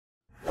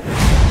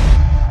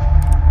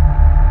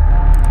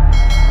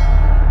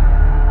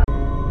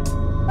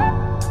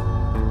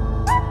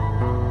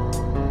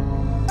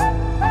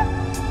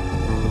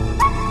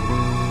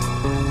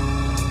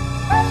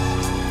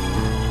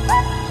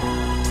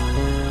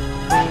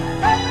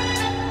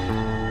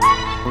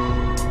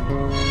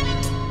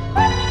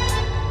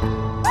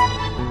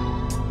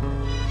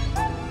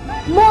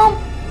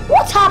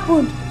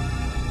happened?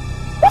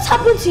 What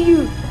happened to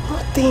you?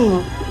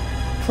 Nothing.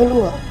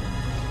 Follow her.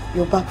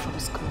 You're back from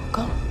school.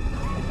 Come.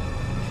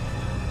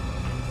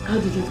 How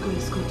did it go in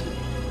school today?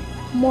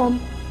 Mom,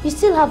 you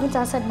still haven't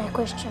answered my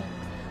question.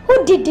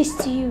 Who did this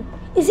to you?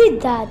 Is it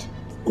Dad?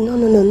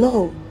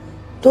 No.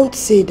 Don't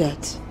say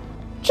that.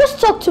 Just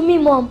talk to me,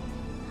 Mom.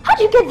 How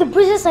do you get the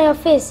bruises on your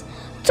face?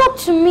 Talk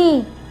to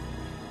me.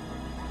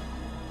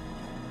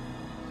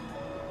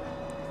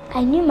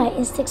 I knew my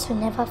instincts would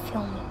never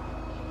fail me.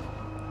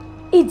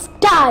 It's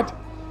Dad!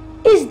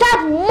 It's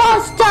that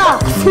monster!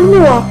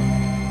 Funua!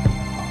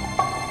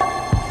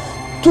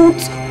 Don't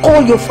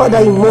call your father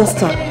a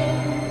monster.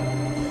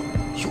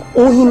 You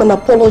owe him an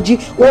apology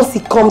once he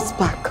comes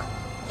back.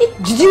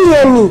 Did you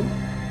hear me?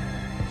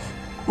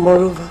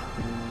 Moreover,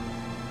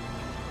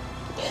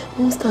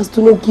 monsters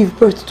do not give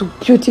birth to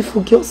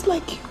beautiful girls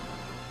like you.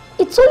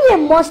 It's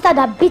only a monster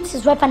that beats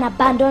his wife and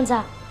abandons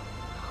her.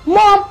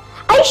 Mom,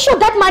 are you sure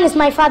that man is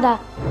my father?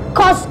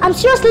 Cause I'm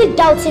seriously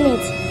doubting it.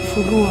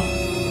 Ifulua.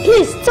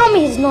 Please, tell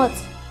me he's not.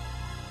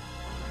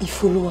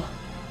 Ifulua,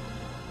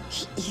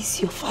 he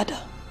is your father.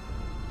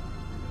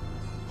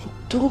 And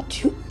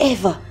don't you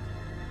ever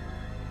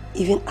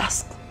even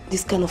ask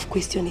this kind of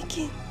question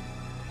again.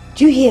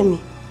 Do you hear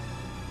me?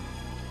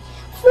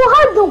 For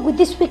how long will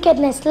this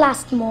wickedness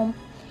last, Mom?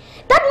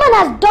 That man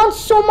has done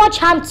so much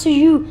harm to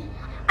you. And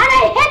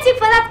I hate him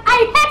for that.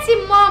 I hate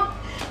him, Mom.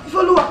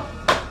 Ifulua,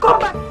 come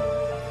back.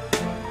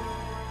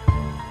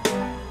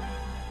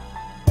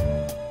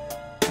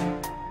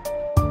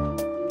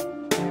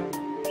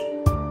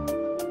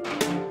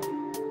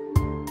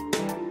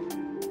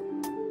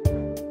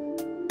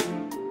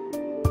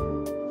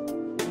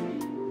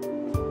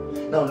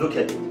 Now look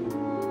at it.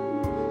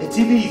 The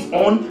TV is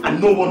on and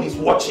no one is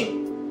watching.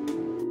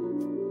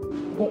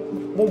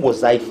 What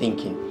was I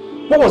thinking?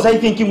 What was I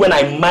thinking when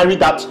I married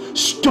that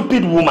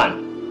stupid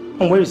woman?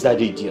 And where is that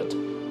idiot?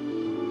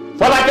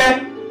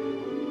 Falake!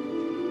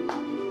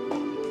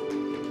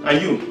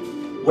 And you,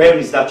 where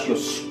is that your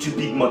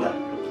stupid mother?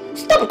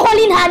 Stop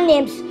calling her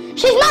names.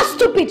 She's not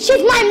stupid.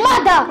 She's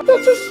my mother.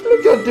 Just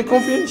look at the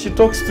confidence she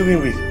talks to me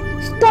with.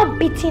 Stop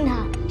beating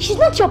her. She's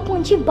not your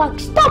punching bag.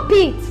 Stop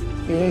it.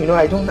 You know,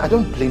 I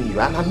don't blame you,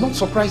 and I'm not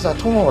surprised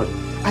at all.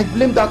 I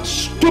blame that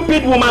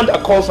stupid woman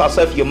that calls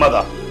herself your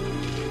mother.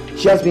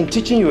 She has been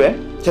teaching you,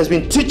 She has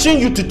been teaching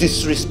you to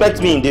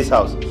disrespect me in this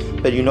house.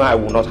 But you know I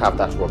will not have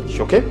that rubbish,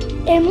 okay?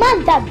 A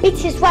man that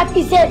beats his wife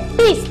is a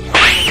beast.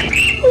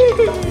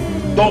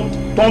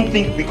 Don't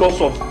think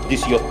because of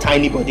this your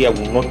tiny body I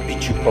will not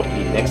beat you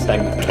properly next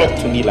time you talk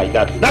to me like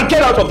that. Now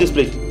get out of this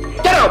place.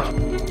 Get out!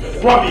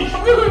 Rubbish!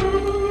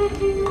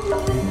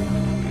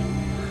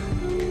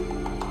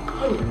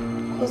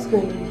 What's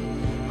going on?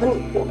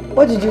 Honey,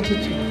 what did you do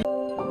to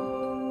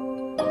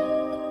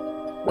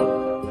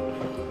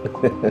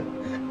her?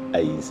 Are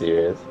you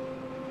serious?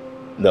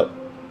 No.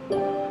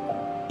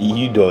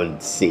 You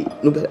don't say.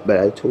 No, but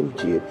I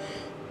told you.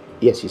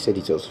 Yes, you said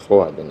it was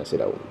 4, and then I said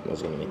I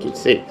was going to make it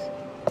 6.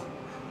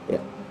 Yeah.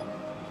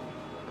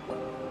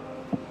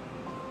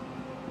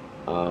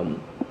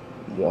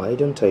 Why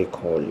don't I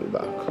call you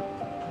back?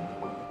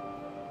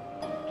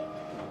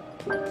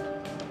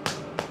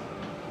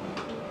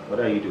 What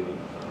are you doing?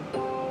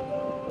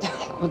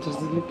 I want to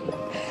sleep.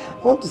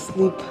 I want to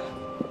sleep.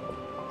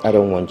 I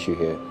don't want you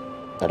here.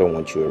 I don't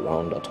want you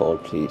around at all,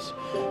 please.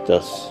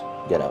 Just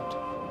get out.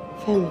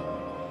 Femi,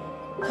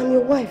 I'm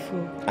your wife.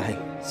 Oh. I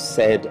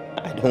said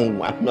I'm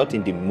not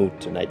in the mood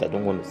tonight. I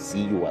don't want to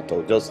see you at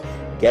all. Just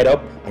get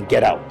up and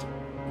get out.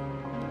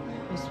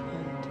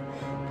 Husband,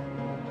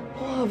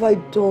 what have I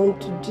done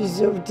to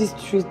deserve these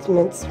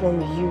treatments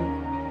from you?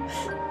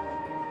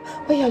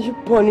 Why are you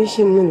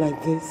punishing me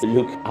like this?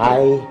 Look,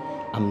 I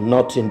am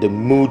not in the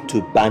mood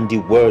to bandy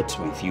words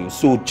with you.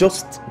 So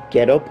just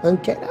get up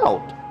and get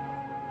out.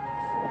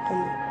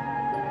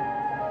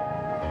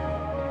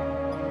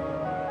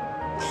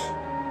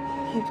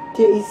 If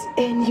there is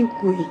any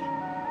way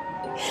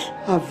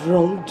I've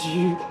wronged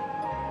you,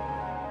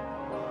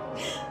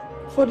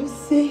 for the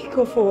sake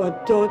of our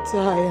daughter,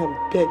 I am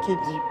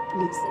begging you,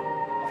 please,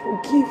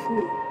 forgive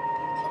me.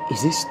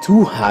 Is this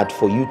too hard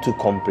for you to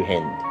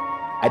comprehend?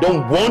 I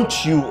don't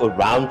want you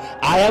around.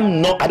 I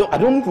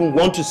don't even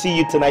want to see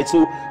you tonight,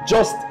 so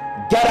just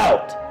get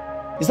out.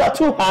 Is that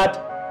too hard?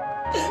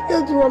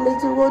 Where do you want me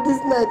to go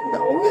this night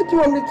now? Where do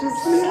you want me to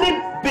sleep?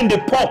 Sleep in the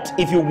pot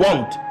if you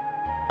want.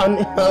 And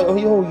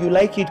you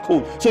like it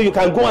cold, so you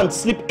can go and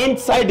sleep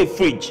inside the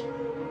fridge.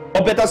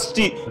 Or better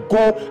still,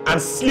 go and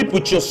sleep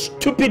with your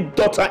stupid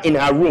daughter in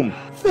her room.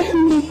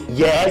 Femi.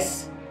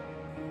 Yes?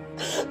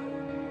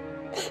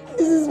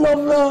 This is not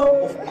fair.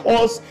 Of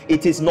course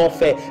it is not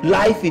fair.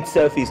 Life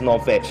itself is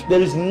not fair.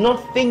 There is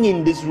nothing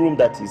in this room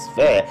that is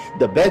fair.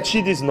 The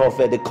bedsheet is not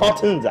fair. The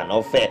curtains are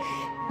not fair.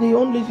 The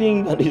only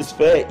thing that is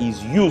fair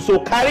is you. So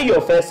carry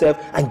your fair self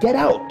and get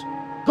out.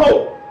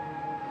 Go!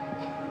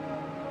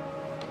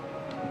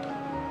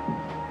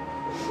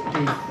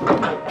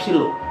 My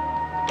pillow.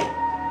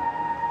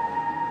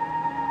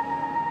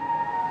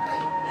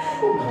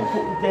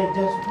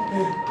 Just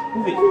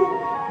move it.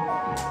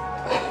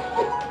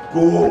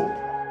 Go.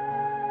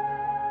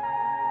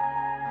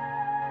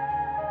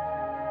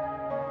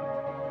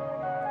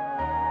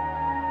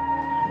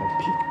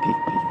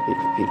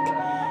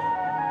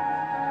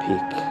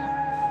 Pick.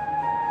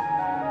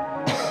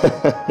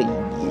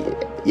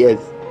 Yes.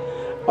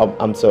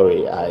 I'm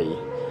sorry.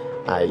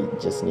 I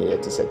just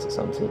needed to settle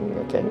something,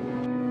 okay?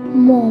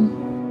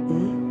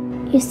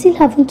 Mom, you still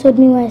haven't told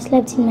me why I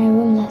slept in my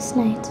room last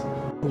night.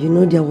 You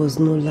know there was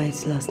no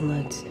light last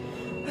night.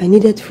 I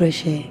needed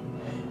fresh air.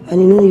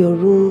 And you know your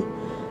room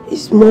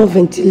is more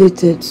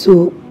ventilated,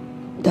 so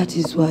that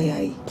is why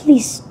I...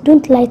 Please,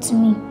 don't lie to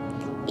me.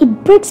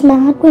 It breaks my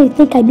heart when you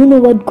think I don't know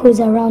what goes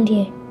around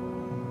here.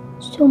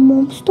 So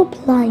Mom,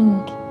 stop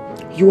lying.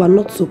 You are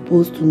not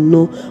supposed to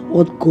know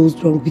what goes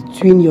wrong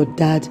between your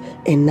dad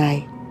and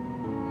I.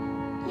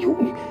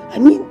 I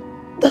mean,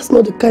 that's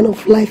not the kind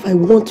of life I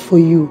want for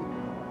you.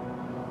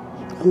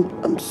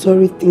 I'm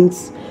sorry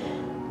things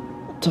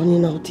are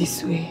turning out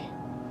this way.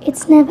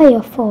 It's never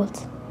your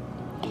fault.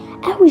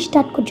 I wish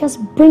Dad could just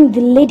bring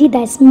the lady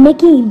that is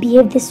making him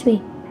behave this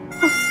way.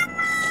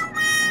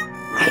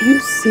 Are you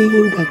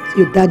saying that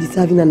your dad is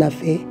having an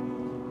affair?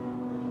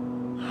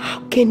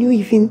 How can you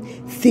even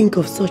think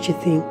of such a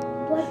thing?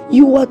 What?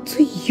 You are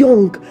too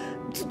young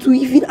to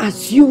even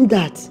assume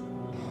that.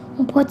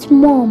 But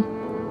Mom,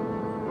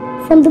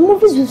 from the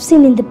movies we've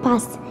seen in the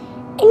past,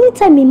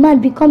 anytime a man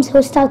becomes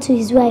hostile to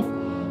his wife,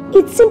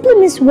 it simply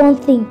means one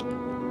thing.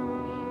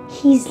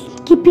 He's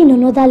keeping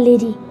another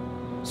lady.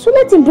 So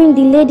let him bring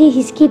the lady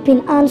he's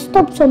keeping and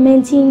stop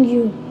tormenting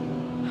you.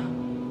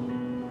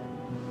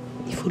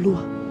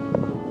 Ifoluwa,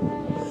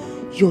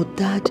 your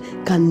dad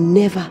can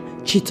never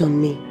cheat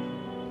on me.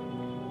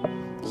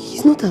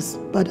 He's not as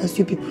bad as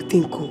you people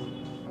think, oh.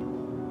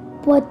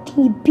 But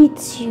he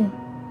beats you.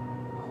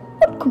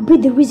 What could be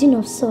the reason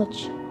of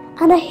such?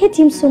 And I hate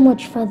him so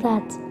much for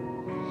that.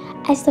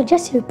 I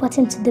suggest you report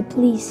him to the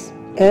police.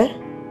 Eh?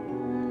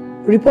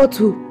 Report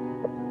who?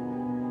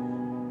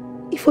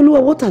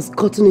 Ifoluwa, what has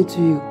gotten into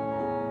you?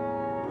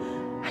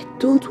 I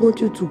don't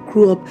want you to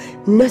grow up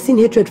nursing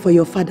hatred for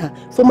your father.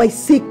 For my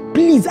sake,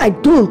 please, I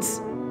don't.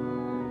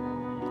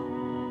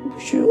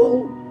 We should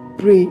all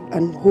pray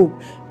and hope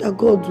that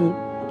God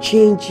will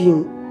change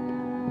him.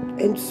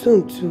 And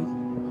soon too.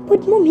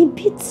 But Mom, he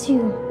beats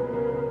you.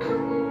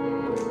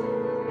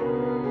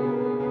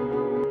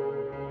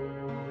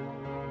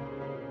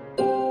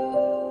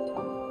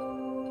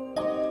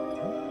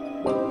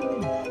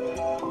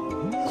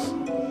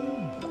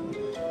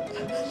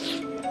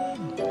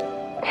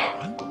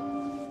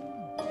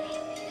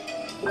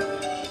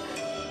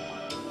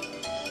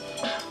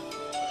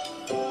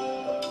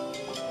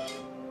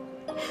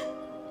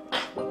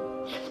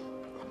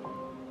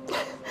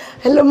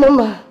 Hello,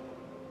 Mama.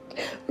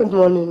 Good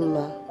morning,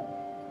 Ma.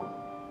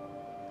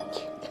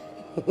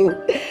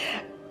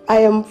 I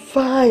am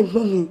fine,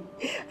 Mommy.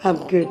 I'm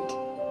good.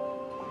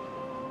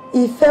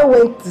 Ife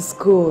went to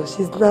school.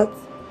 She's not...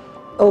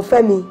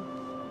 Obafemi.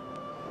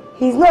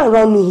 He's not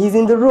around me. He's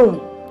in the room.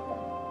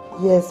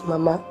 Yes,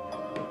 Mama.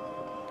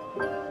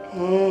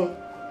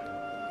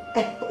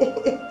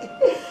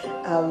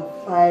 I'm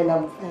fine,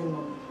 Mama.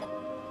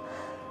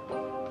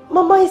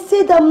 Mama, I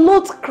said I'm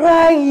not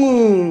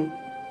crying.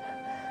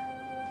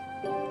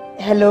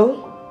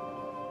 Hello?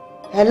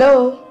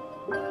 Hello?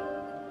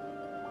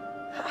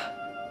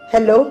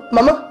 Hello?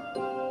 Mama?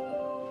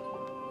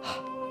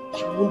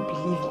 She won't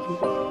believe me.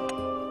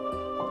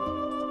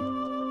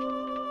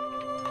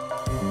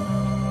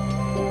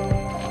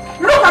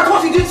 Look at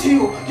what he did to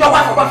you, your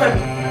wife, Obafemi.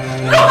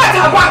 Look at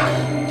her back.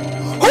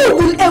 Who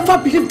will ever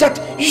believe that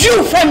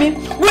you, Femi,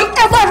 will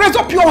ever raise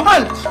up your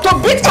hand to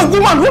beat a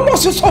woman who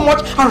loves you so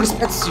much and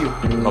respects you?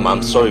 Mama,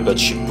 I'm sorry, but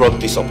she brought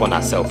this upon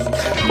herself.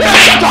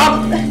 Shut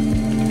up!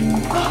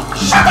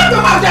 Shut up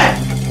your mouth there!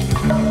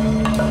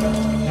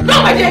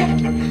 No, my dear!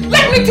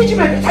 Let me teach him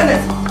a better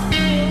lesson.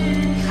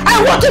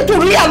 I want him to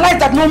realize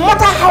that no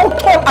matter how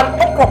tall an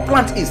okra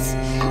plant is,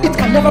 it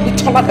can never be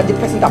taller than the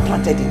person that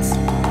planted it.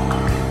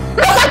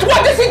 Look at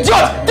what this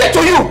idiot did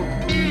to you!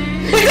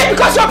 Is it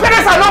because your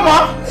parents are no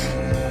more?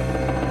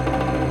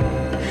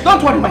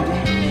 Don't worry, my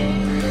dear.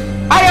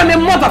 I am a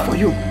mother for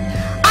you.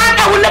 And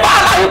I will never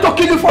allow him to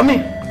kill you for me.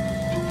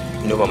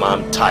 You know, Mama,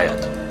 I'm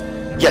tired.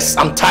 Yes,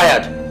 I'm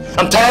tired.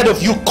 I'm tired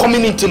of you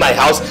coming into my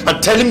house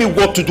and telling me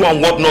what to do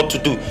and what not to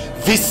do.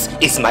 This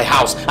is my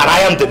house and I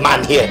am the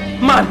man here.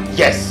 Man?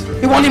 Yes.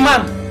 You want a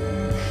man?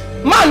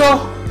 Man,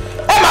 oh!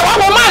 Hey, I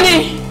want a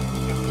money!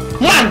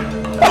 Man!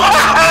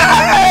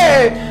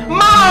 Hey!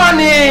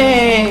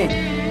 Money!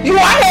 You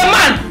are a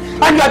man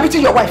and you are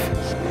beating your wife.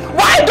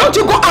 Why don't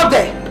you go out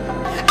there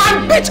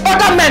and beat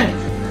other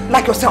men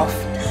like yourself?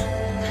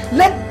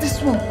 Let this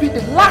one be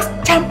the last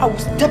time I will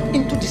step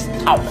into this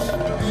house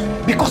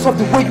because of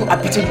the way you are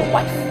beating your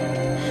wife.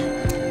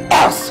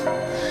 Else,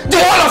 the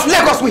whole of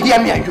Lagos will hear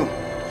me and you.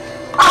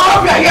 I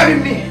hope you are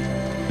hearing me.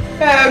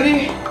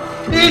 Harry,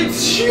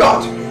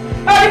 idiot.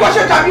 Anybody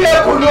should have been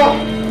able to know.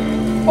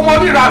 Oh,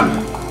 mommy ran.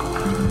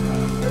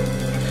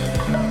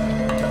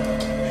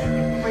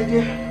 My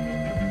dear.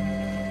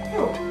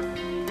 Oh.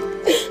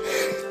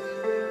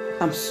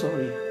 I'm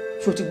sorry.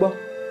 Shotigbo,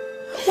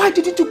 why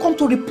didn't you come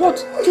to report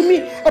to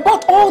me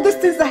about all these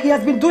things that he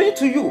has been doing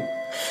to you?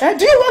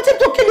 Do you want him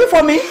to kill you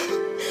for me?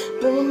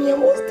 Mommy, I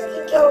was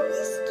taking care of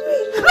this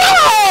situation.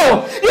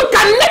 No! You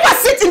can never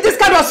sit in this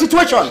kind of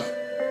situation.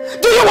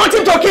 Do you want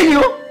him to kill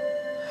you?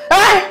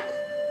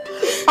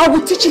 I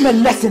will teach him a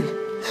lesson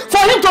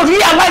for him to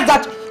realize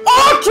that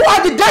all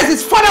throughout the days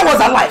his father was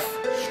alive,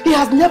 he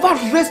has never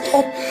raised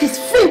up his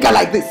finger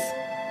like this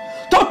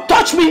to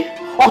touch me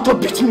or to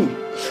beat me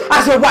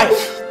as a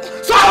wife.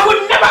 So I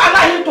will never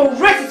allow him to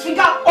raise his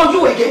finger on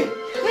you again.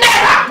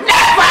 Never!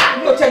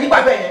 Never! No, tell you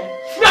about it.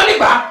 No,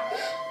 never.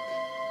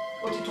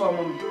 What you told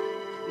mommy?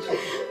 It's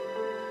okay.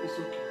 It's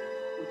okay.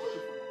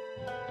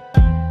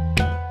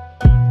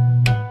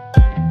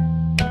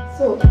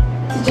 So,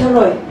 Teacher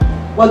Roy,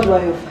 what do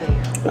I offer you?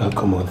 Oh,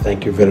 come on,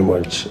 thank you very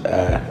much.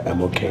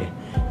 I'm okay.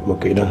 I'm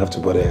okay, you don't have to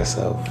bother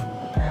yourself.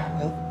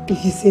 Well,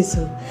 if you say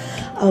so.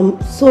 I'm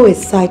so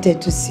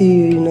excited to see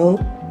you, you know,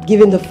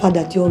 given the fact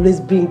that you always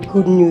bring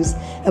good news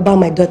about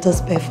my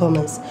daughter's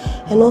performance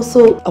and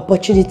also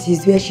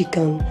opportunities where she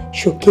can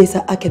showcase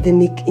her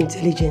academic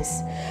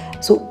intelligence.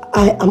 So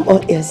I am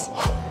all ears.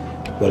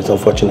 But it's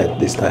unfortunate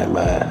this time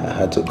I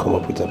had to come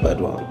up with a bad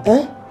one.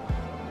 Huh?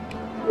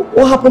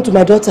 What happened to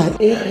my daughter?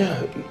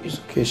 Yeah, it's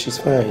okay, she's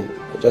fine.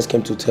 I just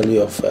came to tell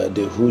you of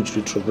the huge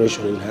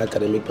retrogression in her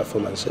academic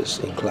performances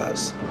in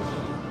class.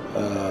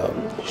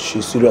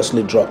 She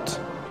seriously dropped.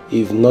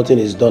 If nothing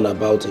is done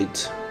about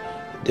it,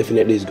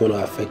 definitely it's going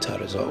to affect her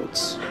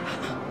results.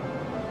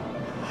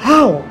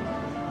 How?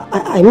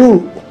 I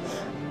mean,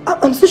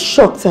 I'm so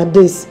shocked at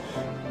this.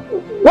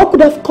 What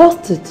could have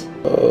caused it?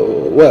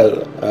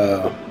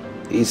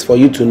 It's for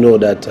you to know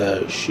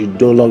that she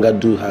no longer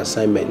do her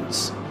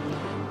assignments.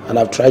 And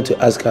I've tried to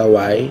ask her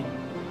why.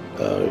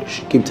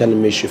 She keeps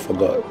telling me she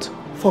forgot.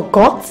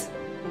 Forgot?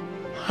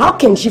 How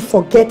can she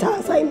forget her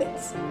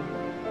assignments?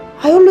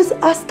 I always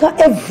ask her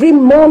every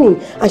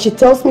morning and she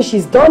tells me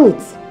she's done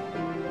it.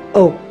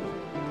 Oh,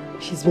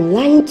 she's been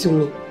lying to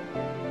me.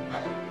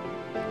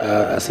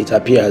 As it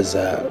appears,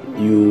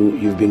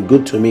 you've been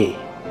good to me.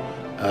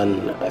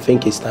 And I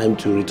think it's time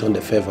to return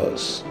the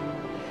favors.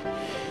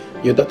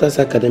 Your daughter's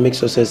academic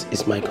success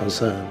is my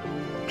concern.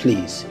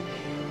 Please,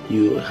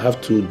 you have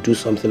to do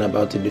something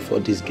about it before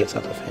this gets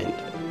out of hand.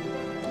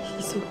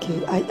 It's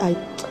okay. I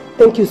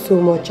thank you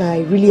so much.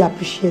 I really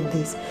appreciate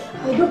this.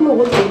 I don't know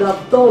what I would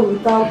have done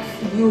without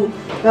you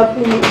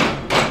helping me.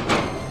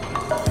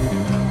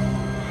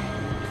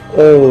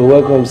 Oh,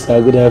 welcome,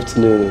 sir. Good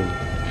afternoon.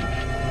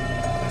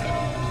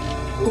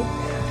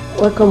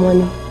 Welcome,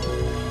 honey.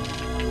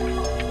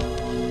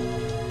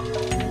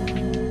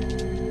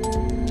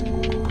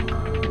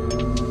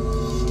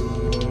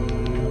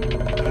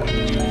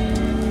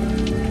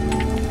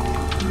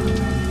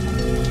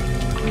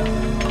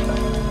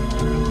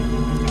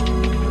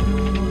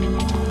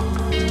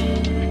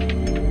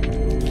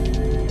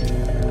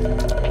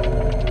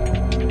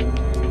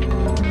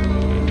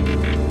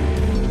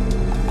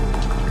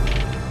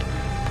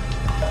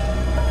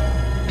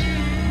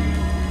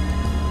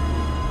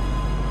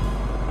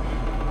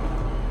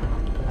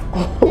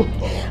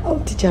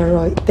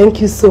 Roy,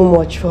 thank you so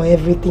much for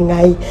everything.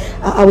 I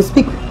will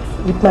speak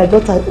with my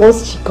daughter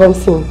once she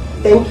comes in.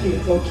 Thank you,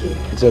 thank you.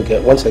 It's okay.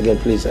 Once again,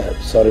 please,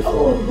 sorry for...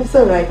 Oh, it's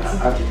all right.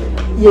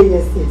 Yeah,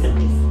 yes, please.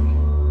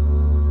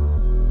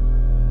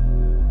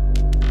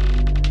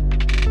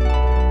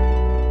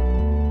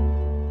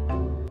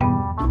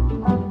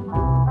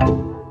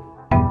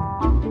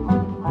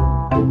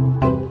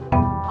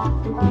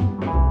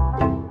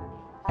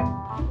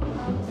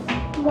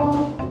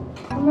 Mom,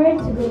 I'm ready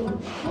to go.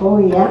 Oh,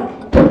 yeah?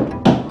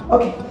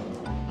 Okay.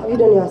 Have you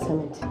done your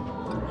assignment?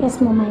 Yes,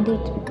 Mom, I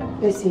did.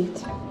 Let's see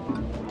it.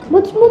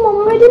 But Mom, I'm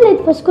already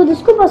late for school. The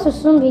school bus will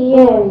soon be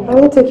here. I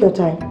won't take your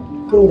time.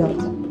 Bring it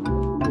out.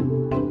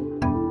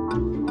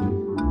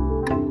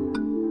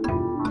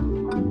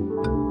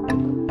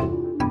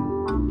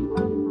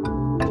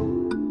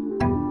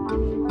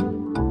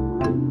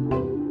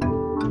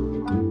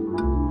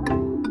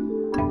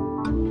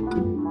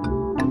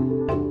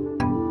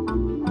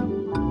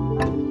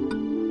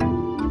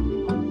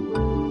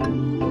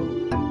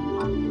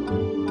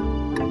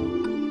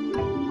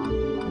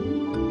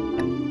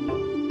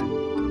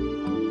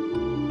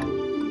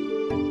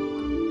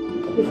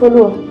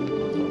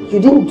 You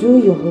didn't do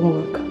your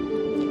homework.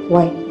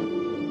 Why?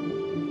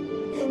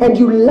 And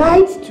you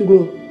lied to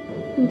me.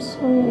 I'm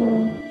sorry,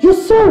 Mom. You're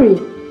sorry?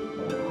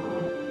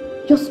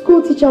 Your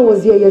school teacher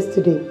was here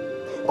yesterday,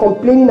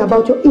 complaining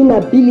about your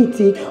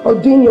inability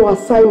of doing your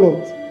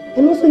assignment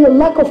and also your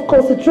lack of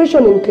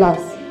concentration in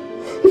class.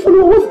 If you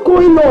know what's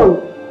going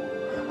on,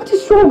 what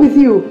is wrong with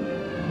you?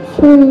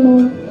 Sorry,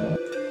 Mom.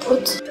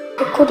 But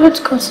I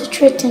couldn't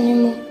concentrate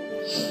anymore.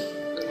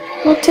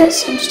 Nothing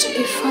seems to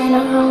be fine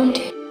around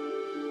here.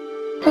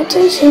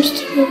 Nothing seems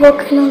to be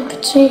working on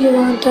between you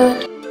and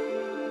Dad.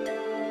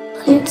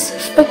 And it's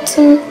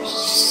affecting me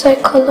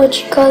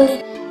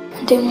psychologically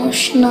and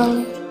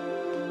emotionally.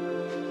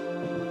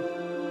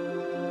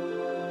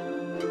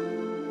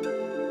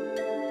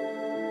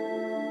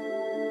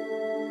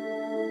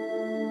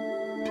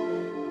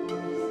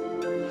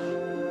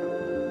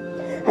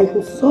 I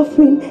am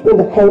suffering in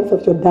the hands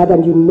of your dad,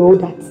 and you know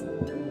that.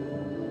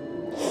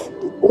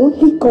 The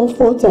only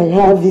comfort I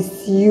have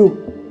is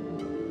you.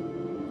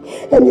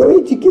 And your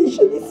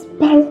education is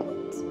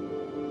paramount.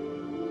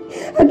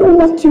 I don't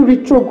want you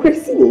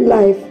retrogressing in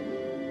life.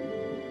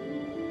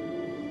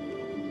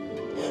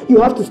 You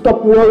have to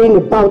stop worrying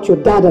about your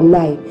dad and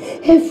I.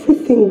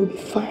 Everything will be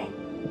fine.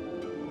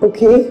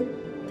 Okay?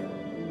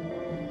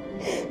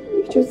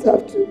 We just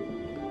have to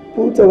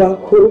put our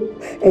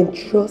hope and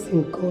trust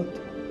in God.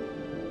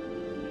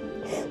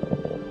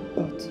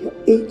 But your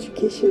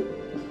education,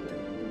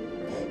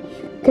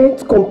 you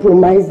can't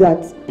compromise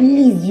that.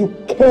 Please, you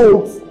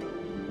can't.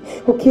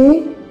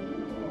 Okay?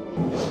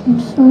 I'm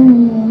sorry,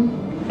 Mom.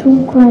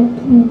 Don't cry,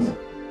 please.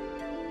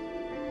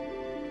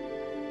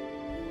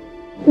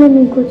 Let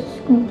me go to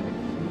school.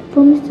 I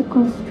promise to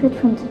concentrate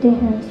from today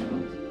henceforth.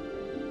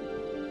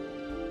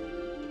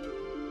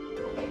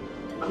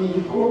 There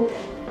you go.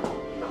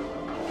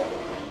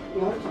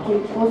 You have to do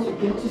it once you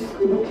get to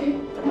school, okay?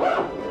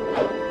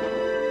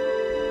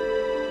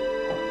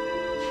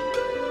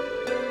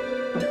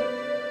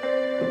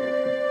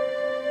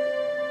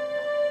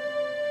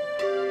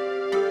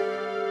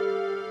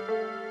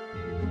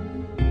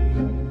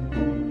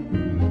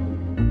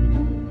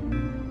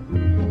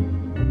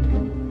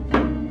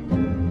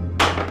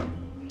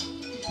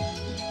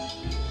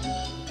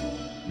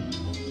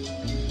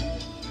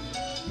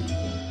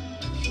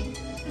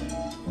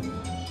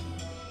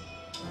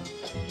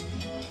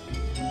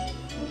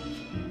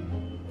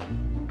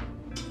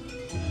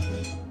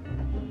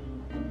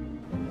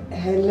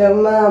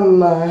 Hello,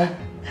 Mama.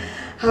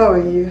 How are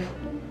you?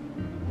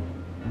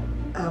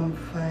 I'm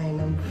fine,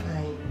 I'm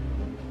fine.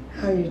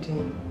 How are you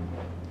doing?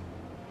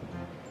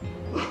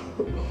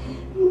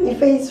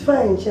 Ife is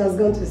fine. She has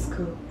gone to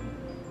school.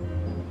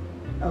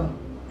 Oh,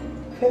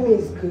 Femi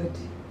is good.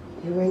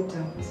 He went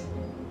out.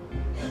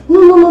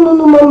 No,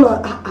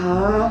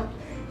 Mama.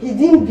 He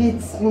didn't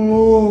beat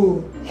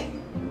me.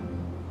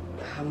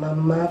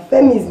 Mama,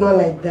 Femi is not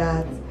like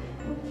that.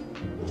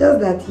 Just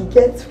that he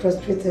gets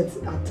frustrated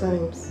at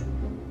times.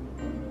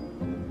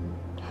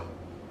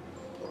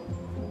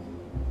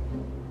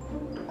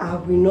 I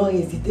will not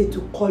hesitate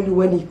to call you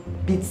when he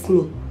beats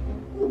me.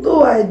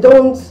 Though I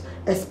don't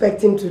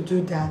expect him to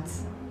do that.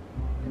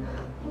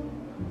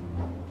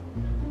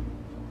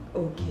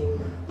 Okay,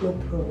 ma, no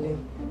problem.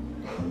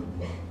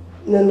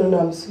 No,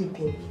 I'm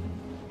sweeping.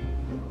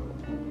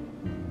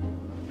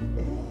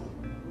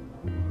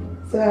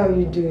 So how are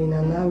you doing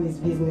and how is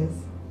business?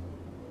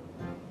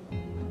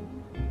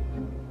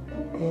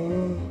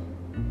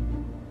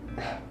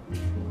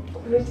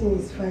 Everything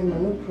is fine, ma,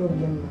 no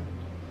problem, ma.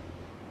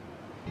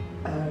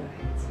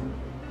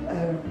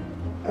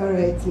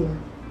 Alright, ma.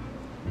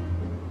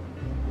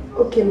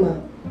 Okay, ma,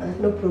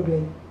 no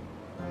problem.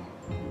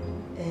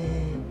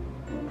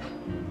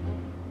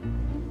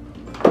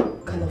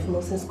 What kind of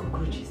nonsense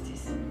cockroach is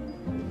this?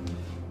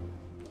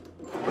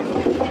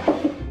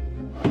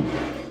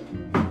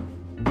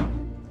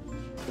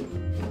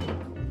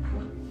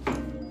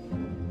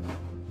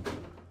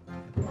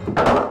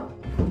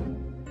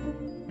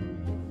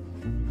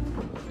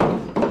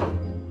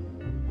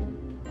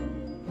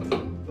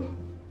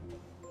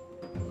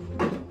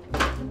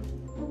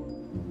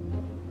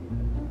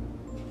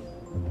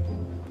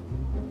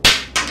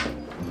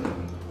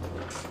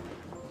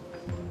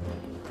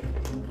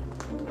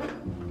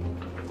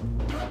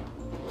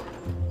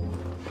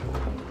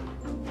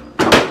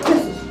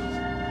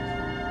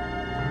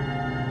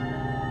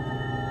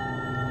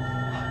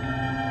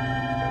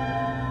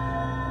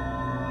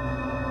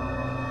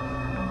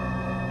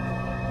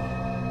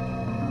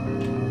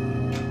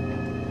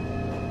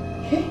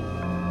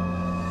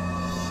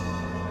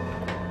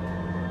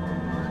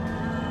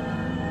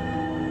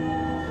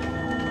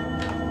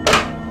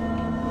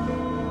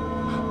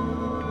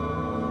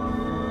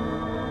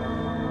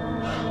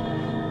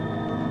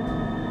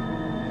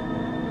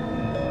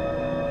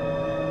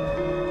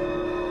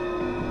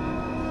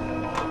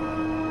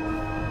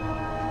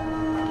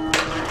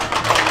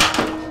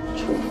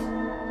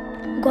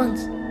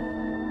 Guns.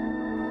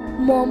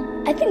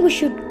 Mom, I think we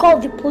should call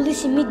the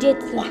police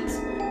immediately. What?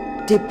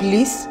 The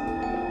police?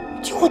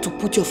 Do you want to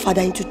put your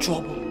father into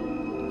trouble?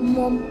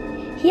 Mom,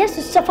 he has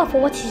to suffer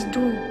for what he's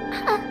doing.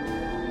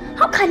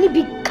 How can he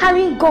be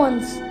carrying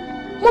guns?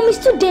 Mom, it's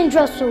too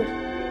dangerous, so.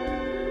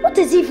 What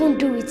does he even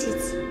do with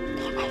it?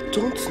 I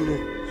don't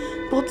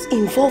know. But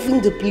involving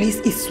the police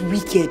is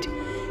wicked.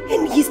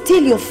 And he's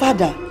still your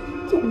father.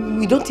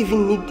 We don't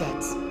even need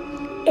that.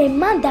 A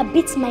man that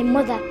beats my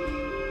mother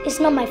is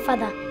not my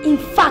father. In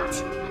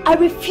fact, I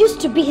refuse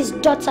to be his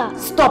daughter.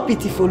 Stop it,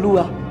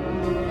 Ifolua.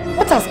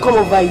 What has come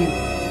over you?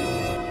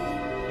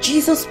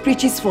 Jesus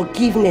preaches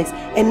forgiveness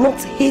and not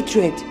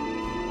hatred.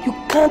 You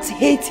can't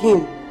hate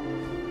him.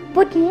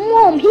 But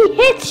Mom, he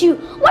hates you.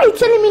 Why are you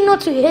telling me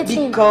not to hate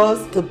him?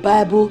 Because the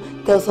Bible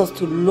tells us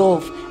to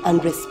love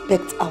and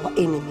respect our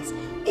enemies.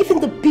 Even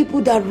the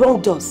people that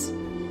wronged us.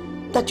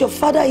 That your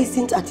father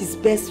isn't at his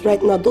best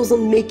right now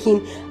doesn't make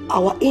him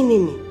our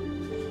enemy.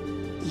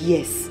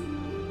 Yes,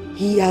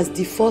 he has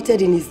defaulted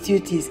in his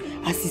duties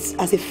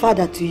as a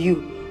father to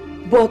you.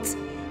 But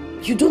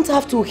you don't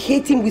have to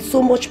hate him with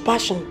so much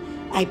passion.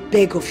 I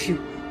beg of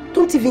you,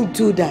 don't even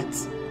do that.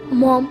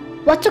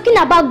 Mom, we're talking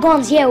about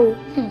guns here.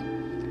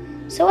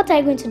 So what are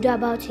you going to do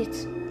about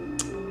it?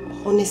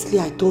 Honestly,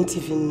 I don't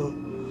even know.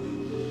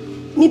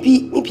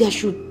 Maybe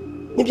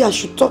I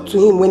should talk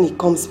to him when he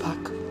comes back.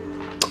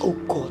 Oh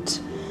God,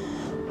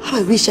 how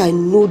I wish I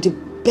know the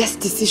best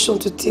decision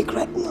to take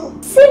right now.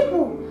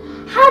 Simple.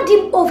 Hand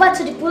him over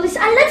to the police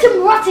and let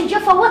him rot in jail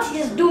for what he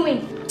is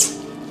doing.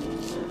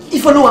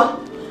 Ifoloa,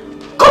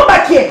 come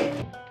back here.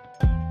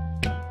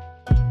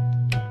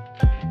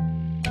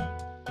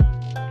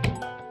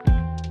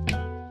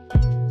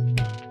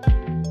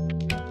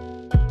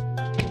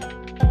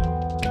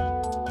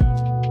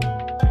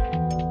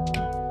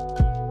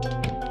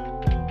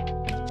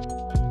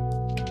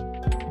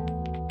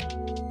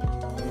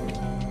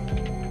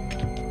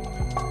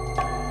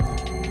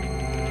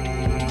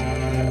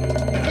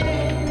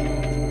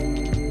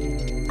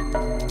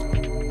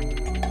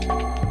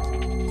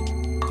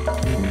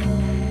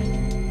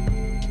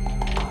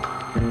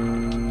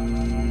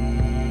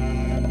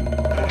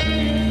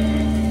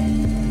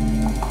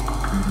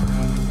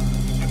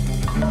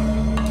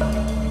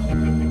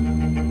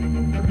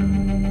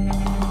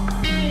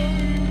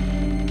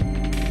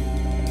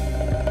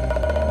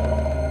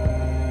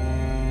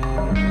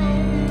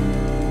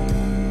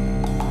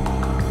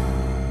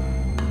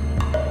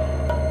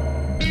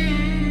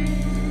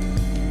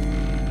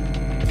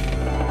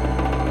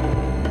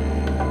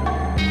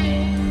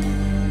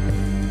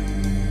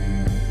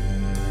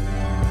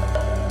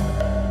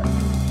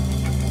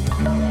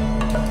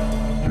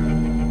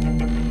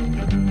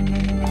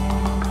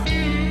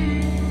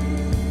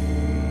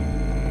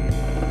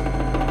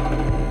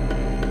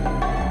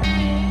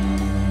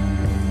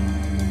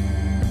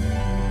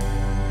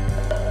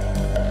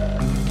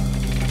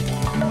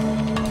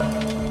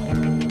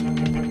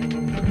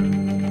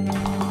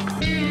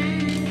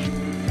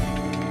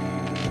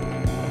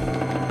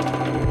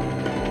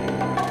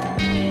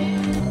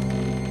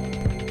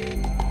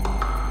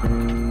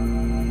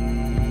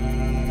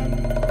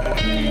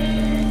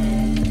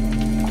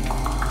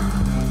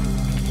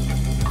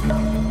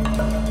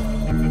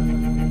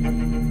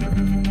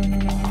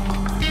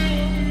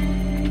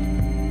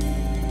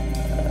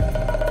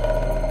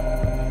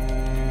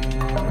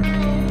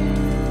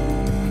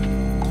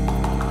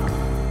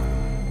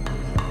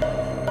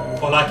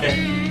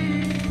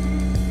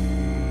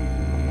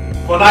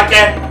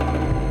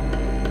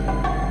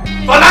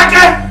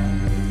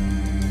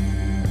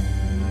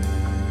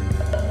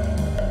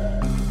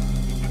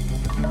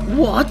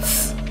 What?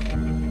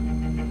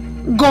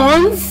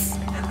 Guns?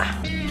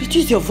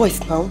 Reduce your voice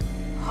now.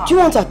 Do you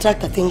want to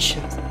attract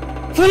attention?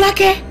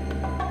 Folake,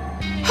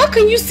 how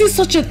can you see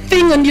such a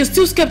thing and you're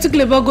still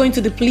skeptical about going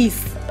to the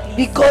police?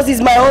 Because he's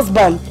my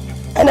husband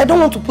and I don't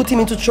want to put him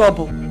into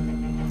trouble.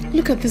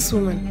 Look at this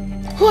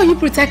woman. Who are you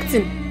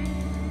protecting?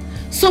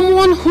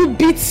 Someone who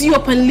beats you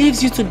up and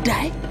leaves you to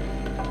die?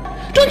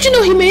 Don't you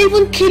know he may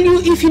even kill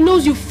you if he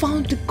knows you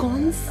found the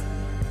guns?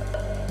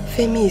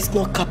 Femi is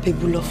not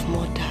capable of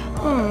murder.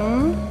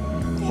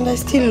 And I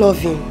still love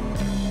him.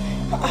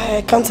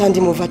 I can't hand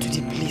him over to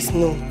the police,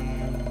 no.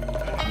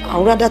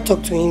 I'd rather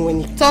talk to him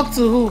when he... Talk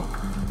to who?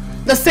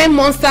 The same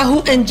monster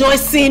who enjoys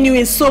seeing you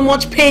in so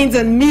much pain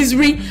and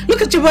misery.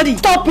 Look at your body.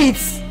 Stop it!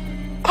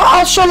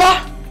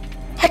 Shola,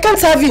 I can't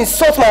have you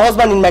insult my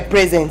husband in my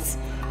presence.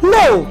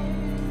 No!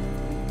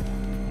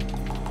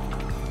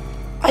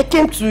 I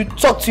came to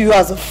talk to you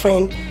as a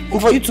friend and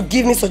for you to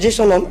give me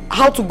suggestion on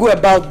how to go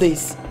about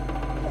this.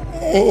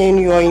 And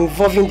you are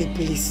involving the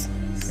police.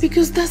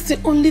 Because that's the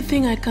only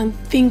thing I can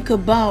think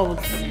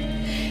about.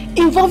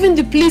 Involving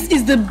the police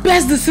is the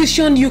best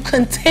decision you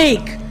can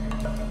take.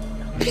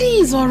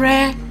 Please,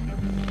 Ore. No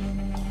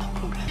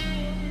problem.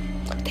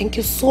 Thank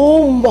you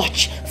so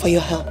much for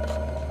your help.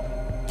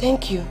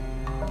 Thank you.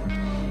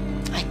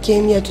 I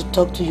came here to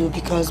talk to you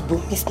because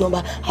Bumi's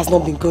number has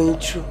not been going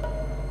through.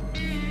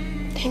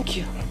 Thank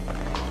you.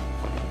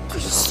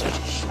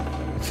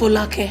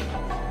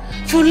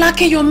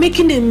 Folake, you're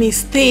making a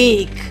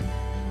mistake.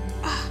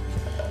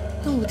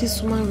 When will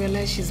this woman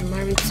realize she's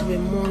married to a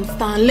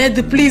monster and let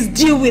the police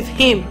deal with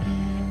him?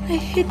 I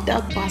hate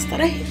that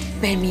bastard. I hate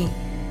Femi.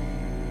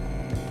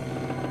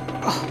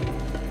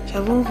 She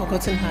hasn't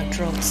forgotten her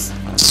drugs.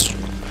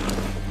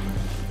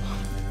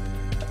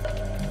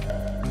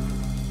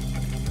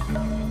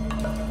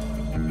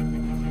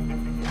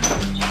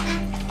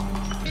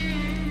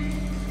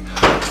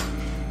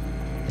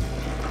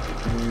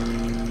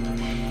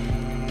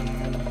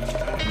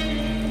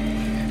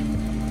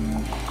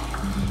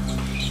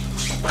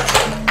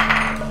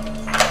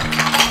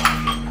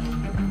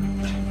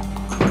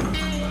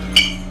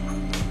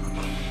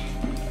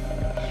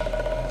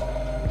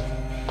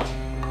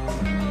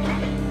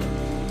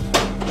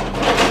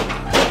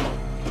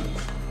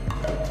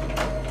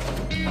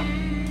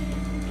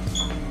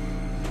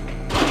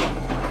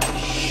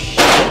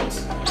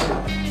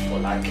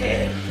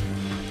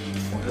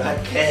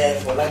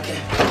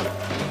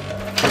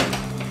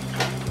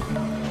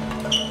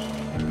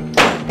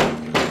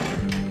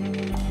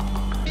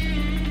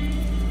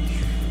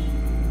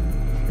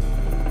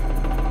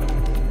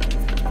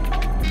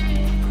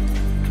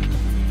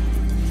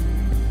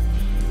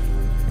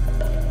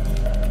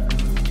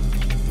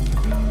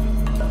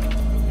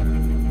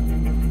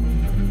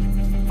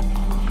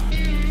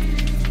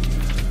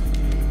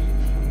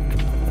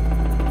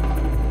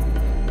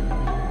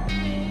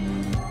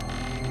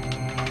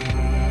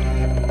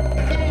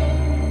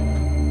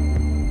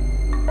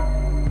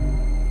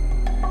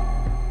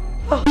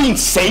 you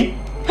insane?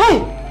 Hey!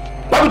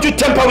 Why would you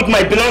tamper with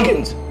my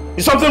belongings?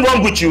 Is something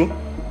wrong with you?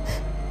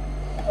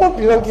 What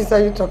belongings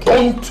are you talking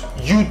about? Don't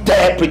you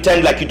dare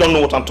pretend like you don't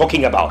know what I'm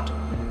talking about.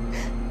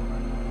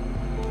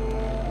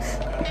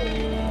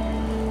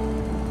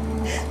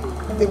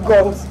 The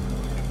guns.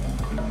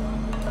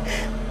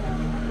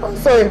 I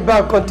saw a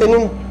bag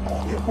containing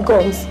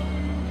guns.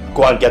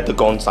 Go and get the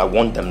guns. I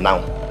want them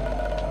now.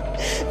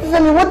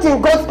 Femi, what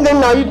in God's name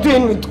are you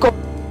doing with guns?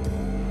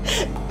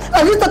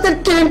 Have you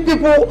started killing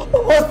people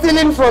or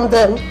stealing from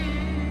them?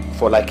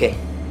 For like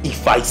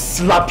if I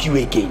slap you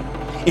again,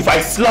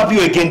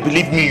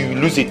 believe me, you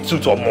lose a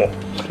tooth or more.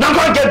 Now go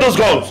and get those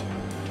guns.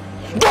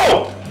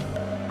 Go!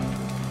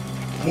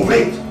 Move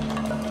it.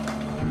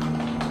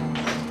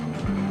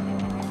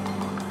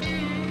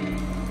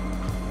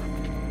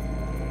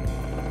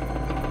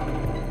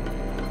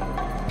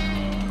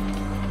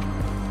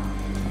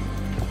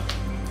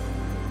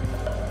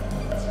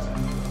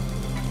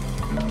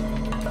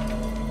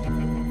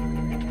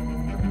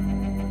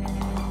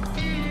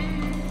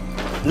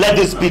 Let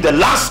this be the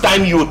last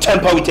time you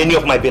tamper with any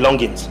of my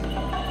belongings.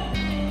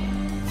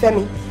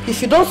 Femi,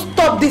 if you don't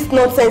stop this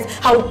nonsense,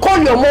 I will call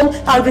your mom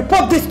and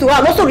report this to her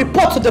and also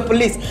report to the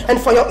police. And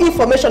for your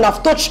information,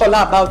 I've told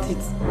Shola about it.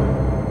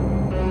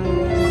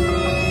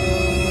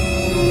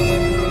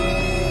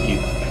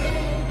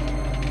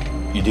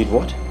 You did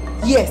what?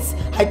 Yes,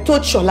 I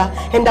told Shola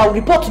and I'll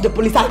report to the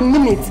police. I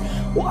mean it.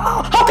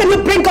 How can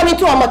you bring her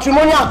into our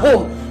matrimonial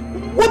home?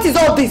 What is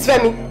all this,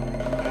 Femi?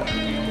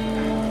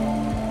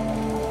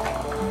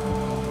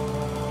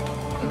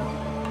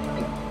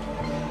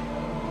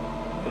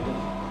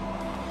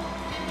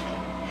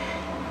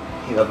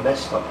 You have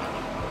messed up.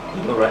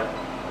 You know, right?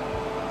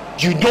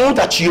 You know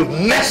that you've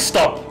messed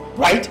up,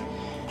 right?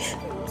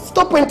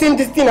 Stop pointing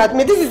this thing at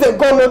me. This is a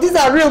gun. No, these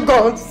are real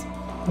guns.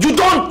 You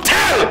don't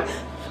tell!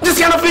 This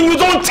kind of thing you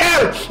don't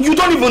tell! You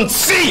don't even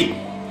see!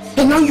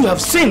 And now you have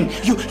seen.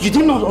 You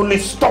did not only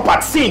stop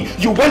at seeing,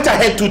 you went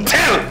ahead to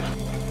tell!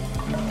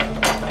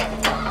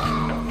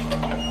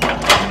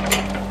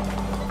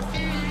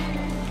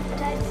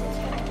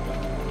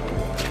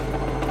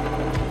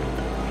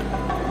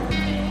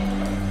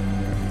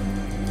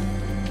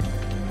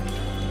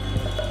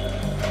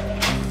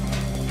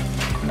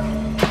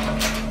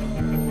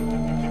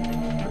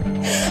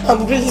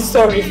 I'm really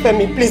sorry,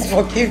 Femi. Please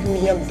forgive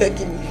me. I'm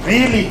begging you.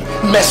 Really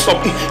messed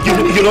up. You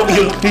know,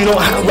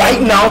 right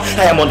now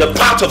I am on the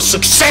path of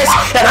success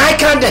and I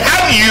can't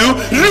have you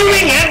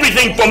ruining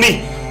everything for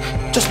me.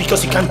 Just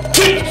because you can't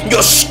keep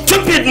your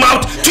stupid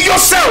mouth to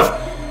yourself.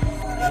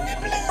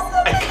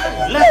 I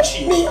can't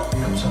let you.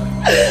 I'm sorry.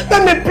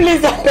 Femi,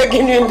 please, I'm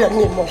begging you in the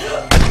name of...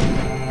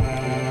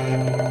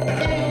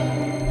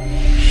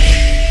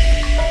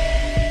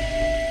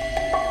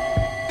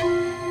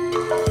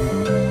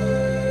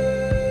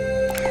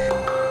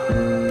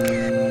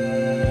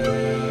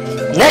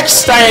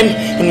 Next time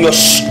in your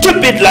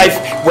stupid life,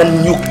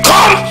 when you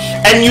come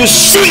and you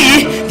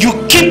see, you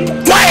keep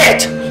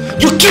quiet.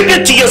 You keep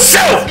it to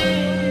yourself.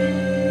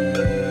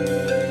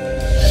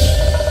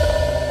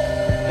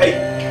 Hey,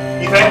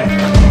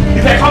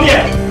 Ife, come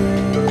here.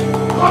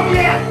 Come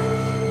here.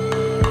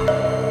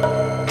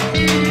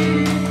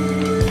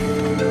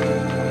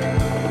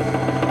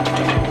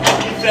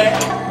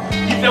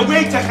 Ife,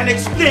 wait, I can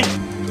explain.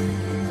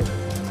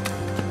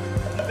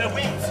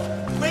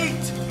 Ife,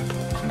 wait.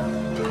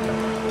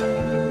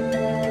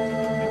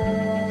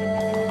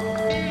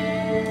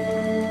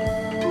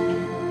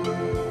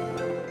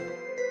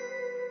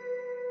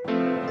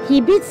 He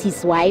beats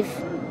his wife?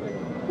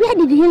 Where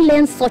did he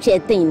learn such a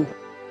thing?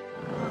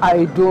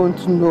 I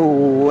don't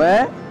know,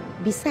 eh?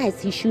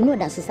 Besides, he should know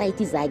that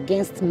society is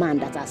against man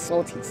that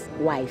assaults his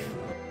wife.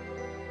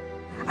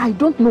 I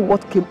don't know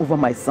what came over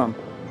my son,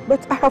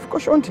 but I have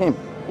cautioned him.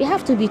 You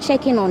have to be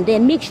checking on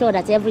them, make sure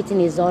that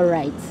everything is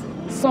alright.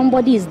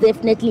 Somebody is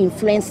definitely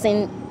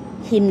influencing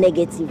him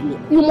negatively.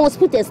 You must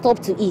put a stop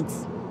to it.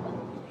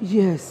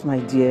 Yes, my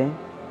dear.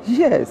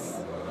 Yes.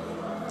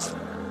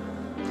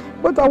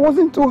 But I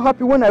wasn't too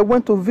happy when I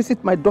went to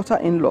visit my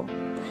daughter-in-law.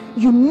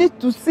 You need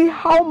to see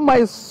how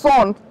my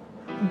son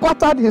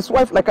battered his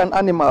wife like an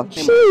animal.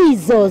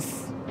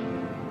 Jesus!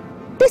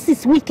 This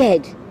is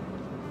wicked.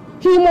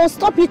 He must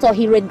stop it or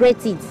he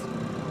regrets it.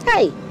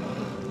 Hey,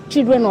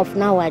 children of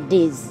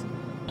nowadays.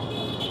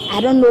 I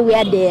don't know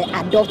where they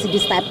adopt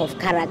this type of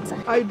character.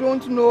 I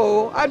don't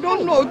know. I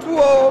don't know too.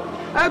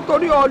 It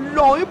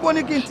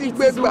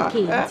is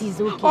okay. It is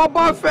okay.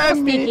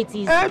 Obafemi. It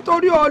is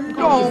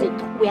okay.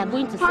 We are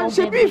going to solve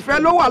everything.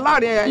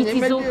 It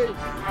is okay.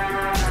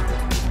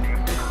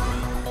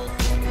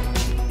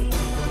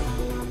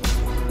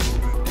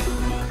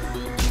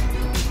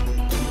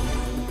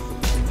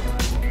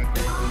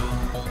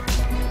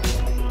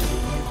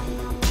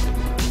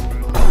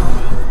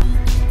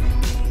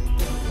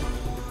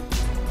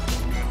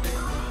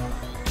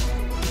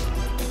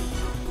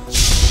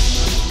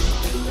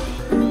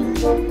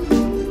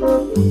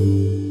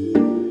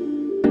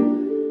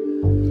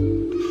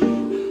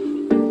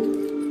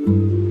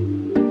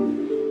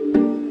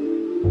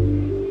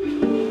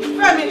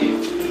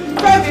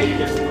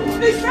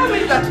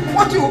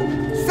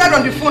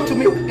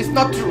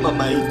 not true.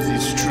 Mama, it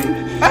is true.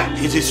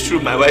 It is true.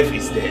 My wife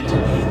is dead.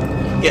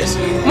 Yes.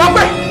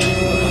 Mama!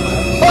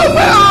 My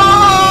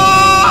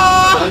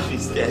wife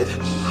is dead.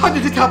 How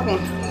did it happen?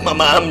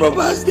 Mama, armed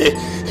robbers, they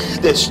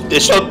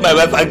shot my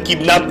wife and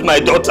kidnapped my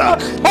daughter.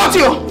 What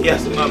you?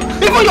 Yes, Mama.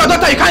 Even your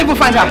daughter, you can't even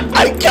find her.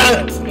 I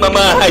can't, Mama,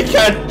 I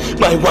can't.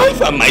 My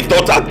wife and my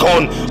daughter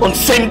gone on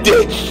same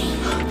day.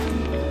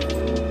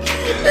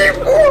 It's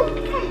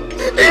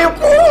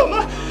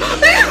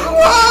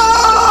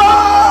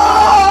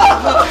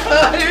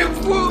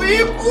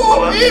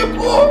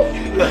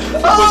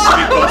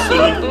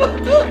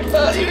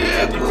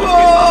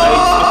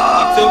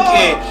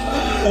okay.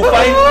 We'll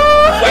find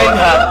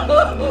her.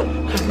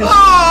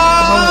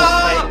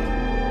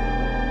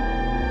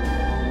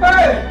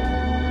 Hey!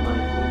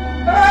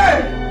 Hey!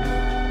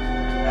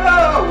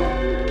 Oh!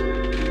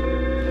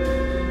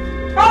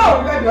 Oh,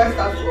 where do I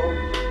start from?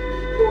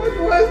 Where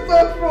do I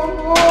start from?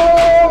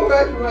 Oh,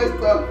 where do I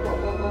start from?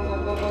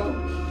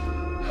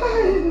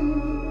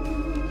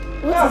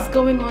 What is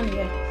going on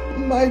here?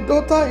 My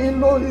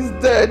daughter-in-law is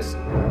dead.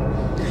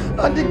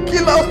 And the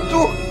killers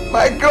took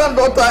my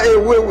granddaughter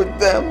away with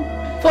them.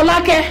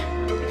 Folake?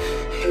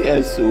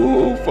 Yes,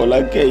 oh,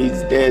 Folake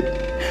is dead.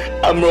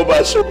 I'm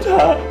robber shot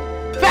her.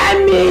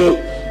 Femi!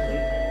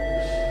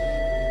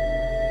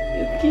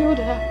 You killed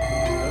her.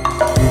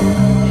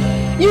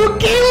 You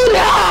killed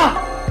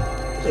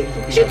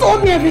her! She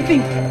told me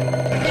everything.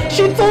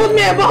 She told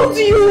me about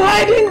you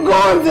hiding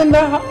guns in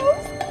the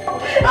house.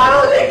 I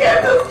only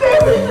came to stay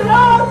with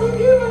her to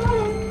give her.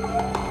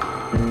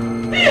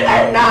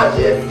 And now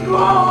she's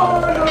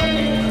gone.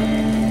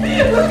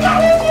 Look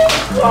at her,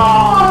 she's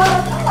gone.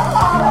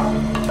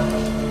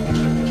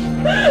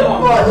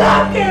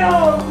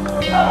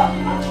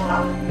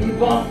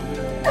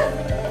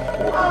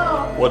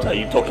 What are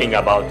you talking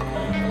about?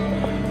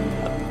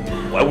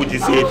 Why would you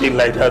say anything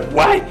like that?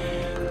 Why?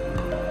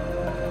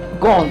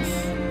 Guns.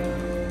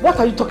 What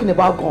are you talking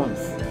about, guns?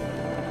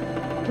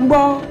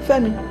 Mbo,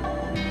 Femi.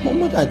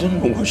 Mama, I don't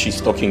know what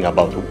she's talking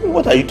about.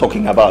 What are you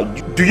talking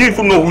about? Do you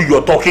even know who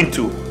you're talking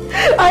to?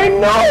 I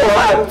know who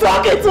I'm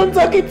talking to. I'm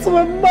talking to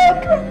a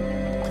murderer.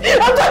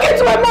 I'm talking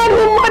to a man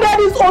who murdered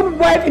his own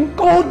wife in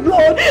cold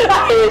blood,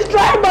 and he's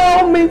trying by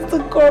all means to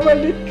cover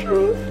the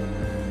truth.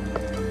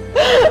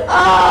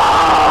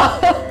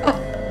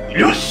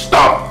 You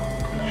stop!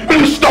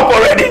 You stop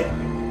already!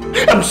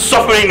 I'm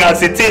suffering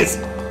as it is,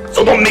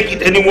 so don't make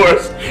it any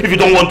worse. If you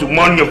don't want to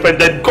mourn your friend,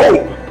 then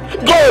go!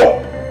 Go!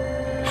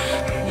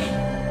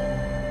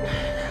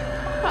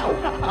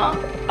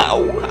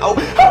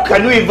 How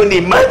can you even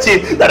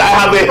imagine that I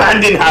have a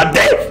hand in her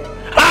death?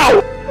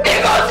 How?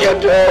 Because you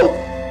do!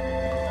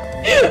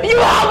 You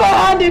have a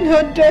hand in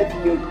her death.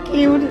 You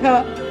killed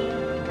her.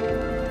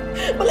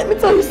 But let me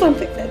tell you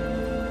something then.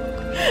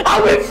 I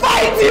will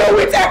fight you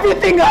with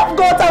everything I've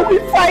got. I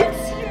will fight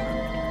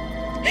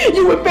you.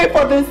 You will pay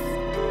for this.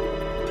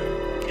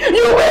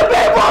 You will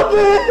pay for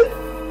this.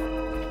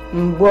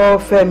 Mbo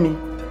Femi.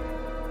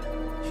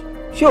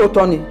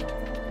 Tony,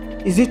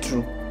 is it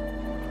true?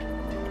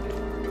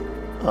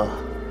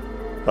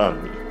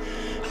 Mommy,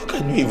 how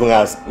can you even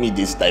ask me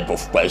this type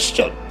of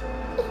question?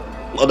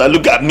 Mother,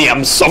 look at me,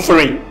 I'm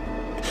suffering.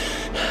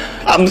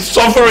 I'm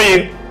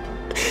suffering.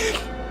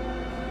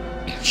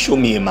 Show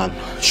me a man.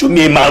 Show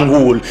me a man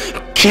who will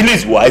kill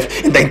his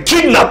wife and then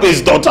kidnap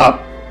his daughter.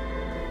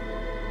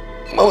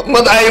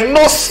 Mother, I have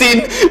not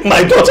seen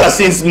my daughter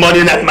since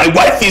morning and my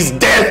wife is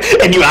dead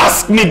and you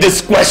ask me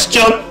this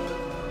question?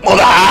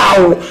 Mother,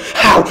 how?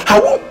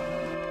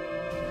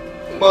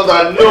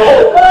 Mother,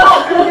 no!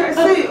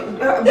 See,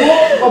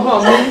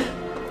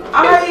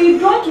 I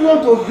don't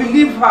want to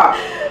believe her.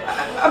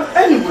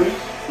 Anyway,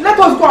 let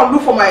us go and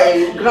look for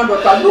my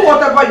granddaughter. Do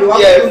whatever you have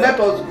to do, let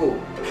us go.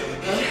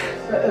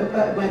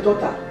 My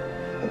daughter,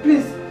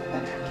 please,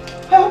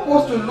 help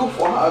us to look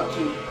for her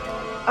too.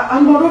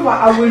 And moreover,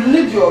 I will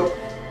need your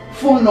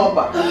phone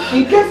number.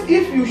 In case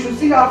if you should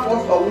see her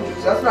first or we should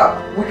see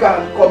her, we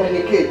can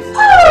communicate.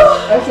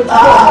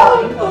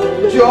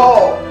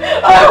 Joe.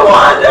 I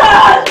want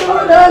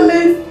her to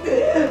listen.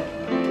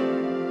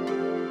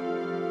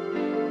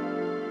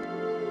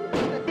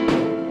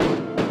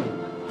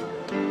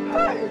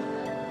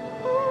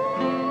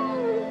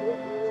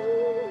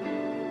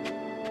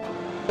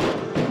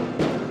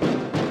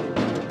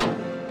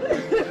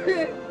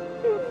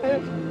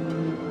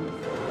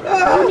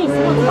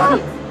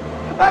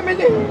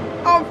 Emily,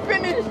 I'm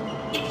finished.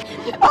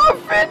 I'm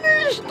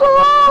finished.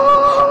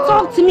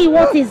 Talk to me,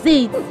 what is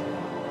it?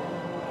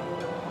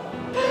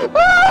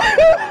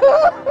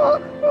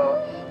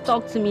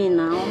 Talk to me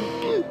now.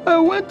 I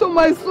went to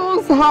my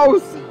son's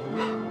house.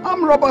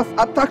 Armed robbers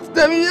attacked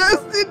them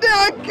yesterday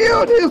and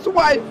killed his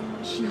wife.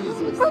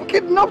 Jesus. And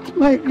kidnapped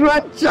my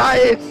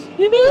grandchild.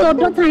 You mean your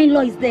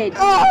daughter-in-law is dead?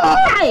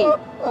 Hey!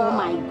 Oh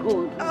my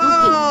God. It's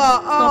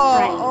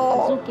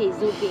okay. Stop crying.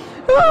 It's okay.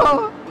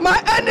 My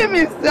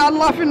enemies, they are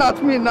laughing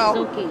at me now.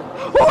 It's okay.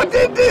 Who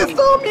did this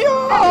to me?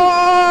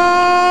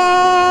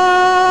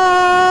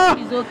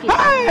 It's okay.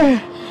 Hey.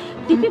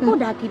 The people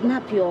that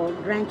kidnapped your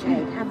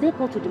grandchild, have they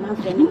called to demand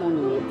for any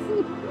money yet?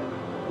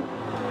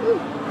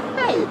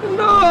 Hey.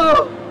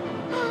 No!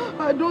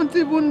 I don't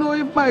even know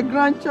if my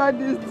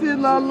grandchild is still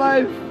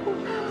alive.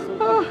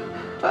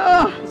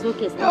 It's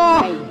okay,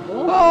 stop crying.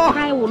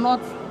 Cry will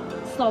not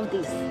solve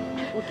this,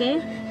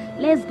 okay?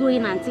 Let's go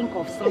in and think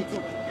of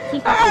something.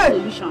 Think of a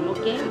solution,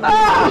 okay?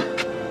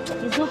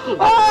 It's okay.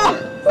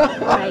 Stop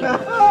crying.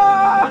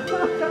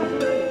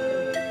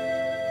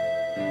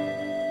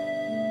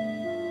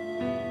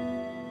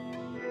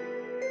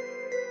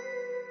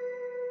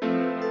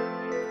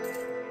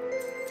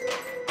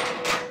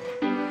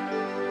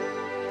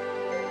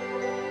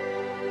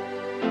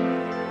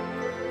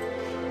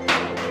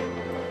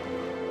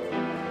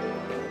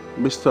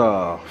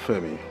 Mr.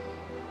 Femi,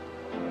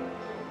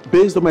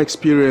 based on my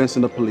experience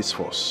in the police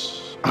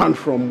force and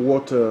from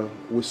what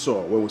we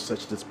saw when we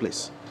searched this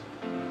place,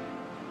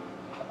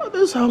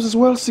 this house is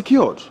well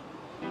secured.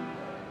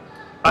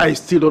 I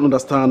still don't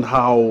understand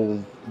how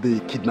the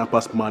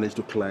kidnappers managed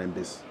to climb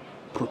these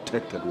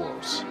protected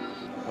walls.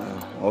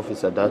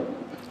 Officer,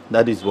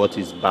 that is what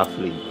is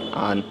baffling.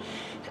 And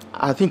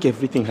I think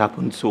everything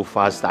happened so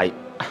fast, I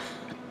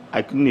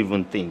couldn't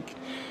even think.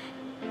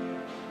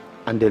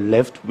 And they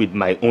left with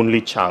my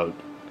only child.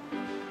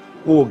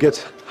 We will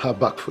get her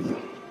back for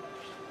you.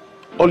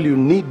 All you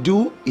need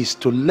do is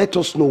to let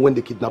us know when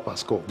the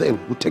kidnappers come. Then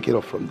we'll take it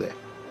off from there.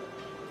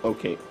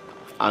 Okay.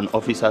 And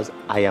officers,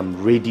 I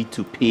am ready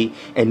to pay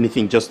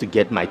anything just to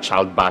get my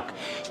child back.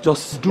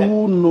 Just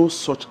do no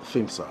such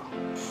thing, sir.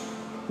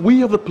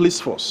 We of the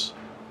police force,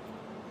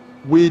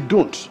 we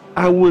don't.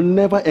 I will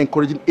never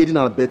encourage aiding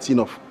and abetting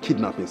of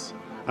kidnappings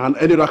and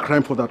any other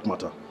crime for that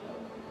matter.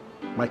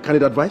 My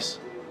candid advice: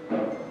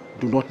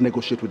 do not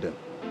negotiate with them.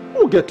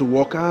 We'll get to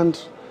work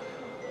and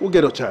we'll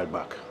get our child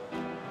back.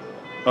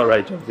 All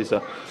right,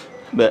 officer.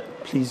 But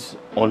please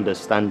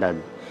understand that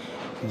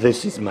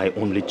this is my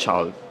only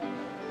child.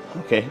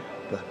 Okay?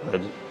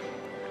 But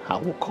I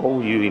will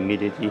call you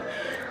immediately.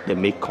 They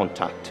make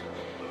contact.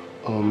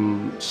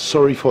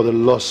 Sorry for the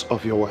loss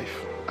of your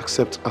wife.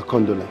 Accept our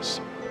condolence.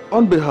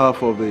 On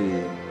behalf of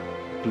the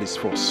police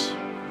force,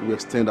 we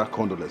extend our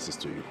condolences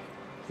to you.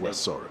 We're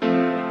sorry.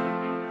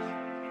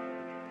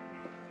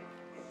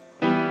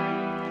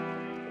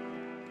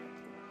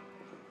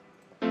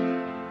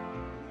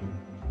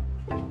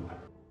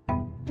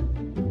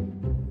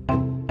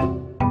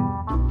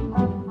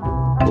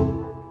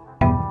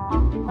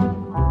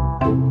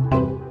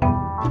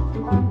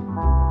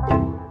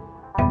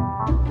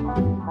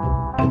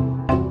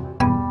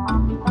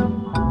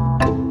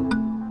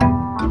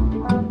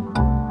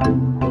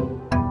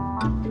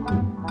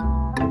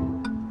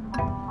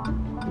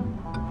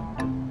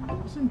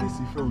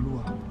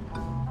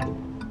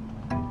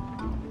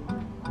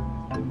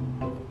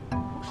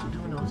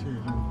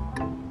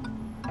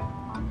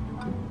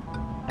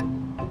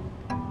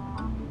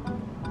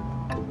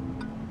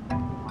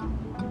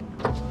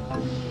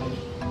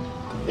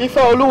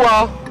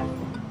 Oluwa,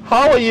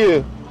 how are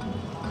you?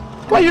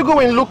 Where are you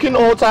going looking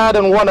all tired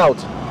and worn out?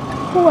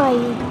 Who are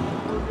you?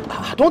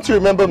 Don't you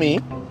remember me?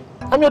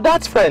 I'm your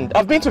dad's friend.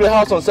 I've been to the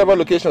house on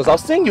several occasions. I've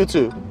seen you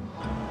too.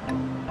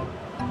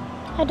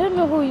 I don't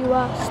know who you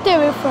are. Stay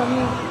away from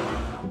me.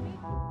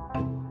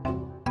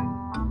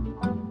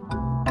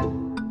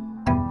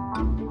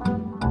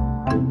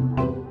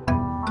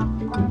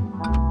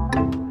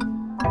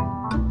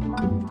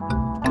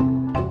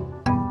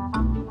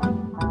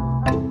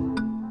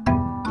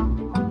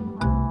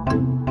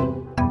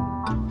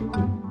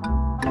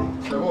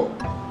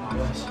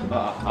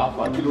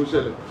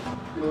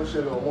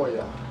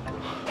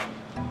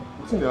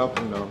 What's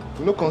happen now?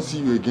 We no can see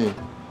you again.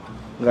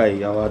 Guy,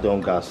 Yawa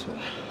don't gas.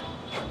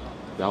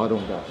 Yawa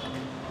don't gas.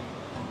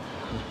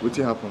 What's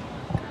happened?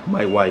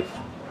 My wife,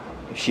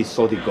 she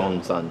saw the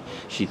guns and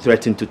she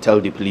threatened to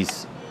tell the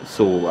police.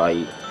 So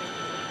I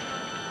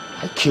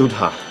killed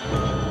her.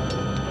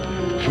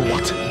 You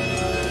what?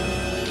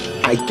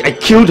 I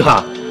killed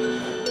her.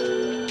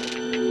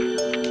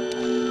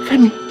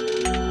 Femi.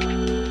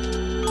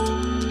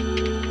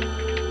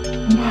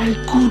 My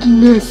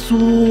goodness,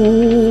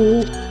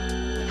 oh!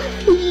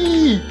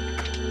 Hey!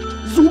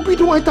 Zombie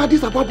don't enter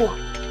this ababo.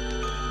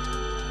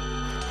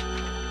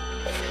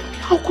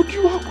 How could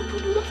you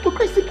do that for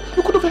Christ's sake?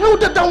 You could have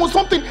held her down or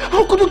something.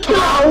 How could you kill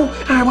her?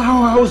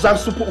 How is that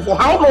supposed? For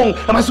how long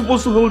am I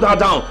supposed to hold her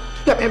down?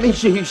 I mean,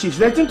 she's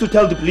threatened to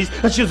tell the police,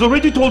 and she's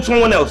already told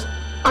someone else.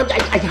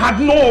 I had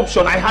no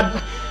option.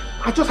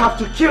 I just have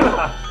to kill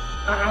her.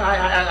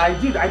 I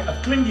did.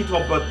 I cleaned it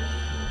up, but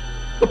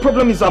the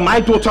problem is that my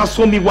daughter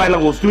saw me while I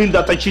was doing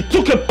that, and she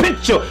took a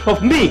picture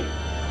of me.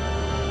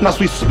 And as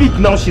we speak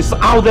now, she's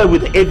out there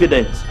with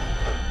evidence.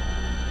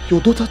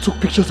 Your daughter took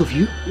pictures of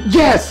you?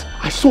 Yes!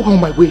 I saw her on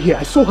my way here.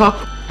 I saw her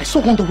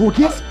on the road,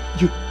 yes?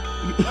 You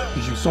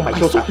saw my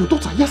daughter? I saw your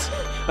daughter, yes.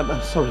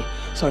 I'm sorry.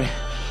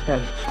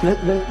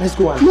 Let's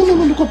go on.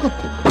 No, come.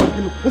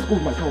 Okay, look, let's go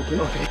with my car, okay?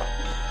 Okay.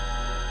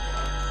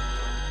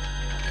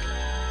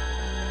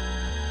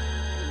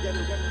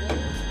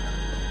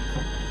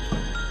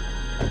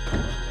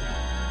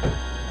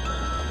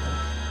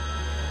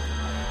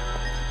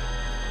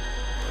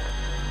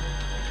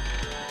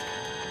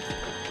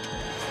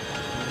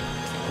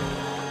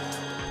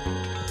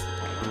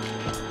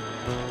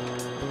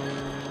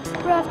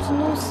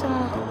 afternoon,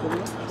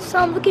 sir. So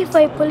I'm looking for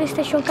a police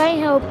station. Can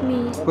you help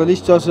me? Police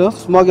station?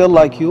 Small girl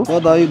like you.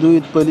 What are you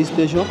doing at police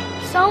station?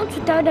 So I want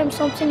to tell them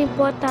something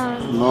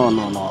important. No.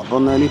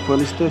 Don't know any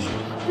police station.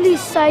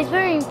 Please, sir, it's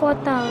very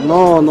important.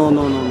 No.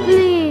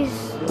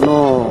 Please.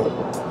 No.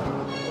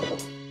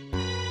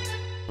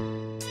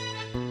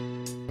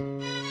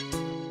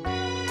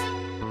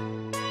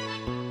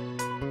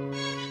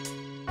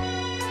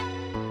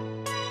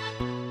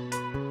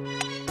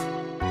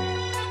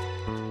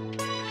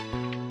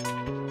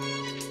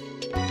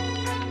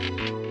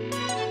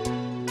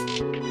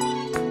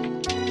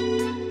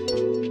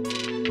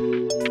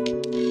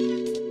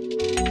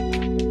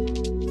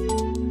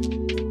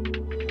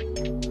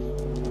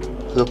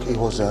 Look, it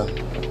was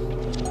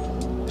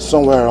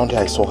somewhere around here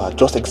I saw her,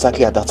 just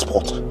exactly at that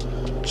spot.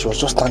 She was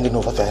just standing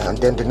over there, and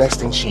then the next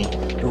thing she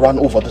ran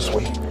over this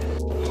way.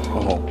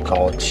 Oh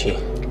God,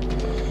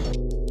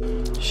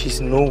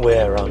 she's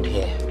nowhere around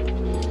here.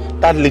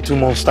 That little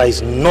monster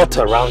is not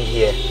around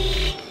here.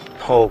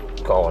 Oh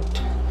God,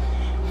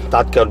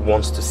 that girl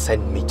wants to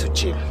send me to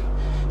jail.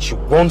 She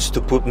wants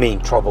to put me in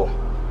trouble.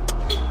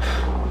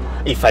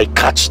 If I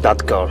catch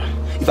that girl,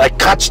 if I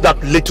catch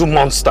that little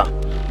monster,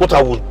 what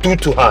I will do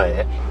to her,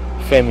 eh?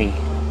 Femi,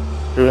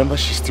 remember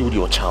she's still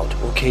your child,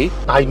 okay?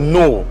 I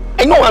know,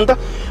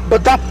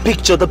 but that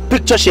picture, the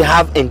picture she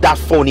have in that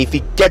phone, if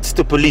it gets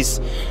to police,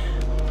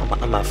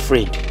 I'm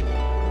afraid.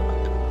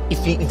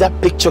 If that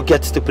picture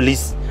gets to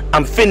police,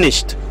 I'm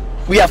finished.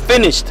 We are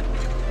finished.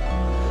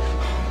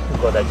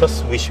 God, I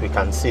just wish we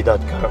can see that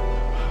girl.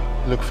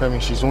 Look,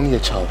 Femi, she's only a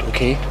child,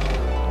 okay?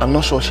 I'm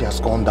not sure she has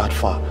gone that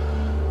far.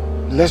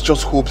 Let's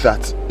just hope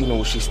that,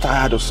 she's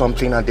tired or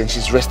something and then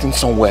she's resting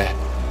somewhere.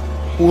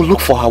 We'll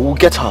look for her, we'll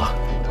get her.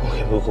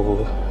 Okay, we'll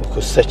go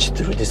search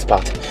through this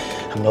part.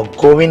 I'm not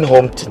going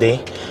home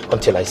today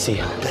until I see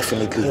her.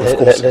 Definitely, of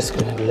course. Let's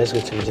go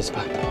through this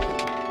part.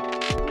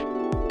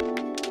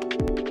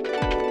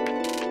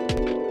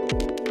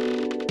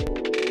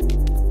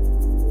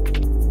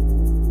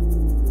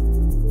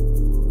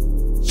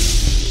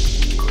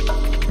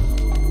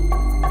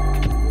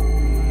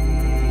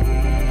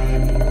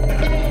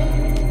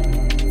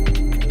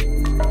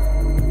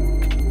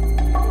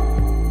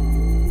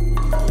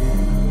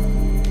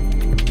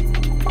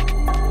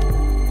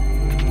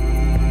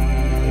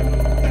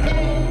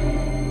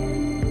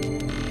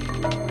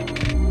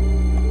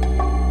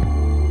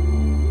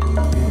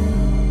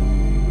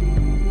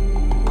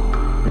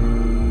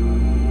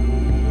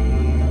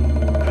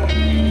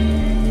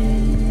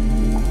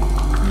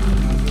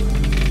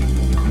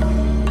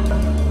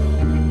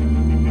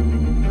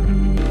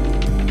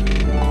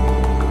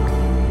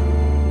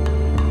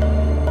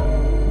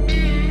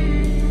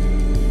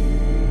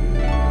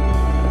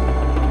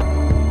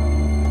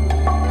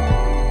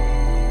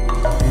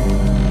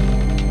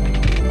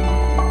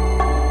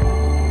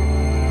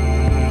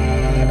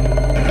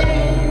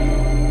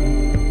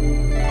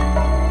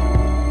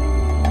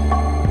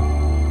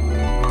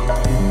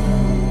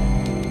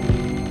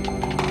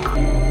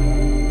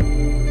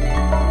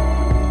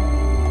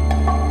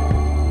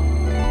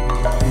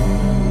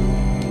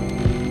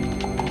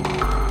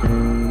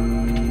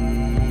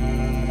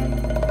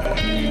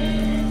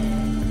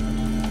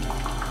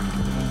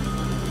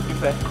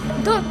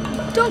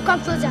 Don't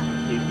come closer.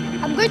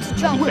 I'm going to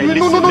drown.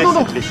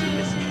 No. Listen.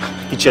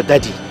 It's your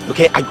daddy,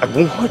 okay? I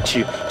won't hurt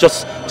you.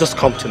 Just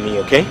come to me,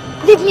 okay?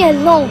 Leave me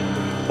alone.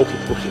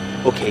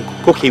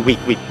 Okay, wait.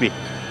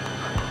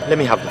 Let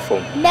me have the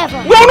phone.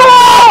 Never.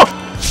 No!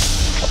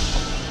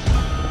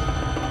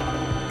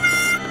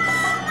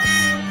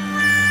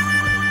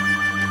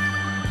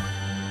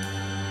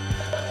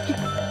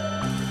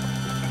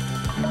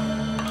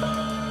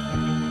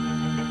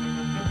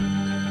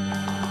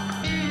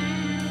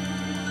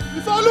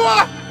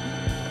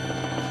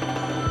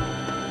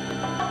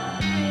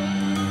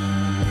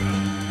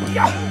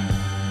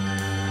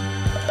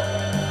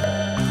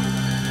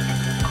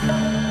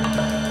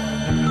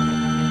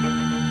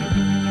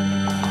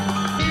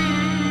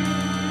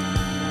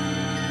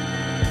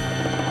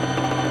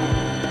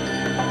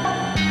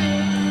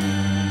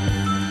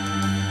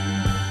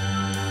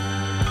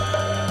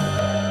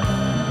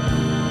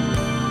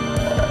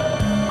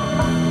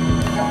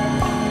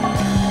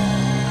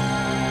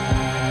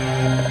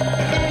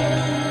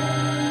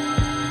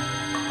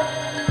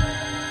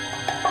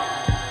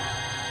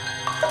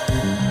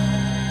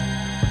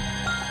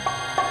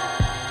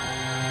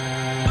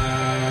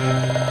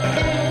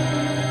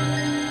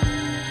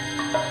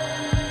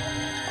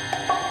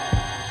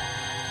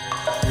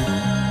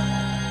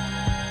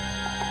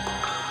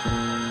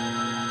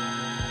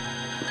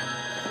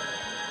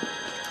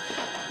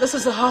 This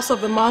is the house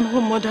of the man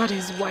who murdered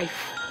his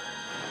wife.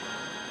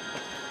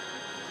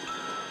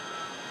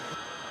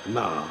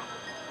 Nah,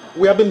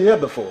 we have been here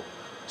before.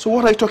 So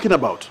what are you talking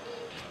about?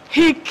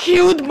 He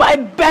killed my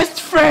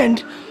best friend,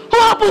 who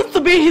happens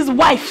to be his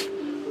wife.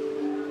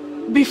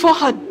 Before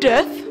her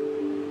death,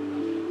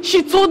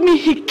 she told me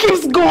he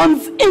keeps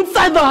guns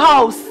inside the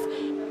house.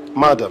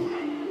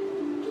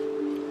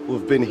 Madam,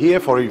 we've been here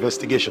for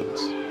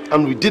investigations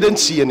and we didn't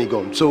see any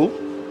gun, so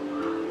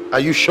Are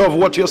you sure of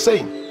what you're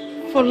saying?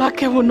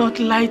 Folake will not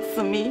lie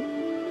to me.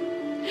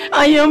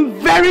 I am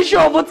very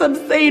sure of what I'm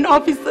saying,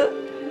 officer.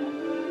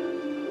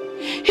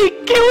 He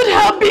killed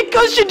her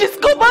because she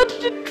discovered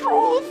the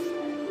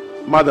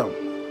truth. Madam,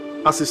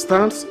 as it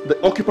stands, the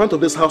occupant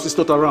of this house is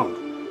not around.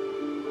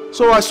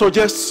 So I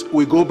suggest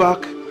we go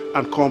back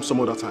and come some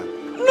other time.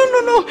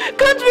 No.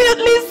 Can't we at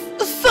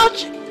least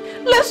search?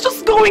 Let's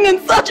just go in and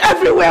search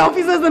everywhere,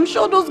 officers. I'm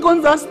sure those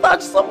guns are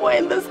stashed somewhere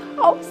in this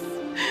house.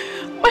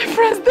 My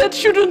friend's death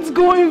shouldn't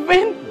go in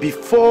vain.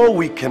 Before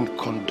we can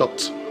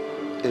conduct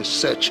a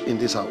search in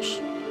this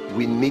house,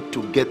 we need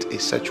to get a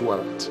search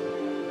warrant.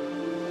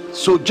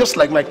 So just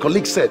like my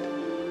colleague said,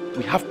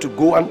 we have to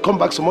go and come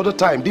back some other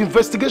time. The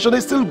investigation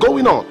is still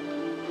going on.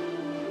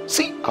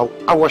 See,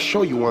 I will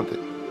assure you one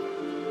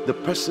thing. The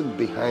person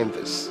behind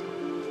this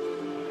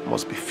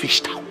must be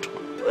fished out.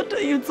 What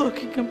are you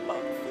talking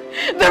about?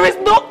 There is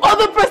no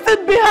other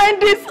person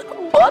behind this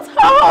but her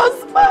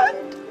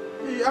husband.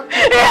 He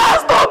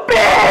has to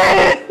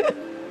pay.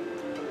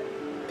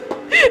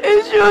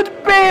 He should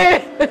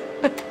pay.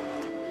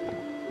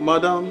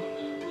 Madam,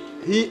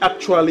 he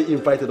actually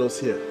invited us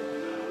here.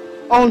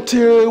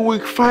 Until we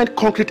find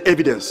concrete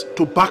evidence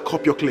to back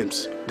up your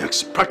claims,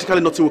 there's practically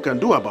nothing we can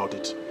do about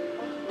it.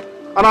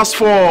 And as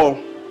for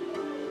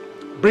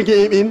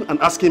bringing him in and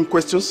asking him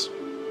questions,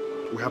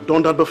 we have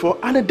done that before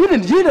and it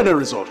didn't yield any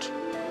result.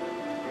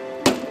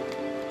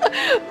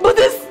 But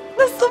there's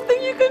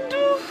something you can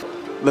do.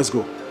 Let's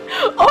go.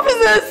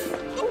 Officers,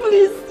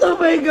 please, oh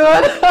my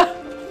God.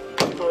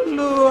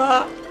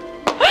 Olúwa,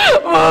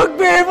 mo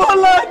gbé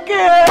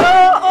Fọlákẹ́.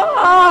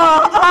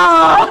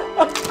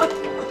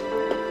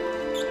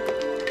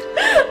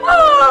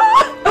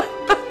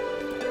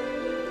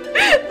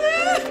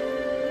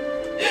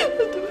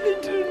 What do I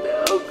do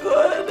now,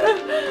 God?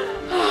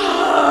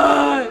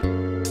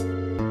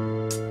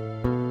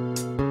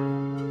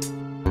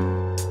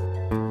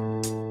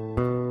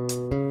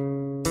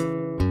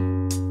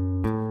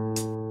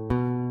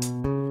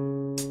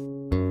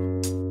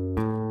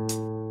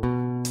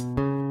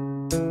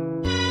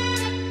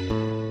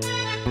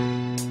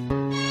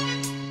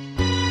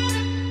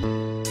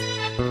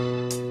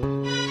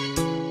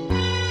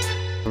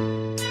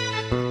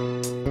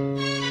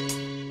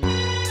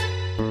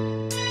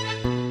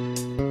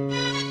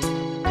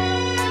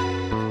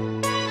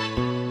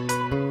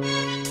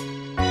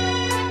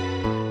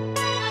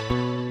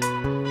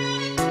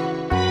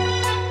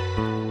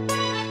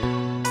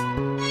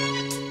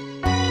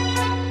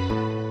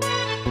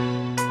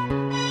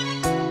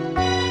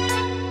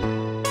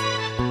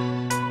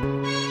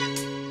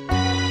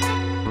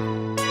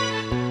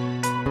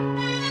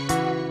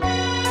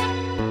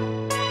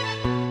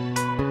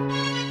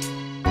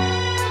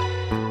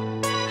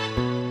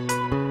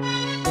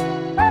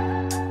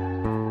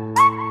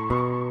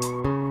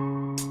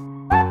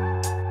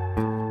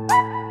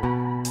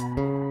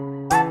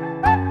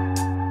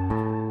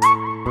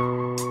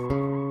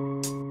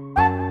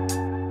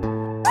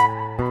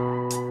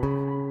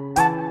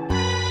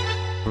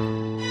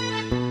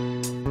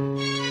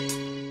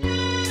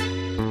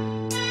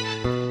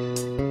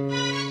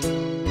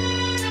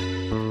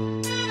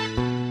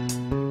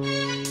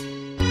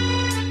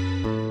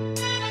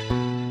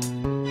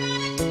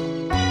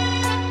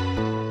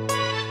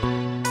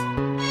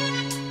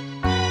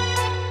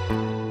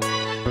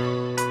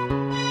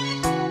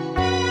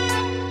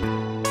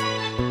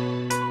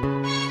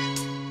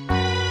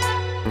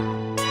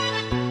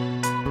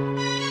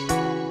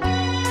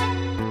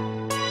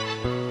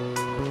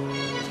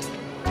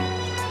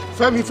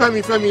 Femi,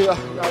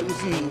 you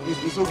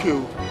see, it's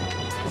okay.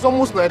 It's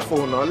almost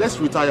nightfall now. Let's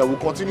retire. We'll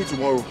continue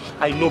tomorrow.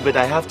 I know, but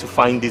I have to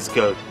find this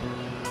girl.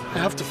 I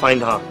have to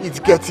find her. It's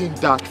getting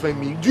dark,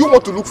 Femi. Do you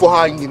want to look for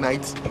her in the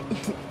night?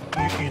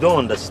 You don't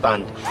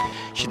understand.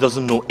 She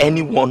doesn't know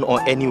anyone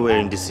or anywhere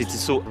in the city,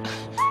 so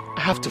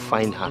I have to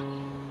find her.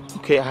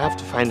 Okay, I have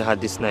to find her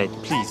this night,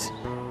 please.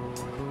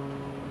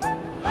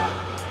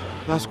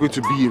 That's going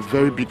to be a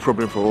very big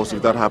problem for us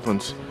if that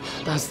happens.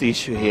 That's the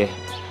issue here.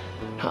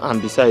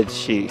 And besides,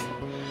 she's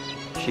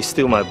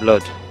still my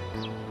blood.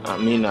 I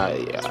mean,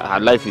 her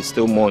life is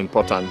still more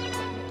important.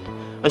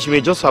 And she may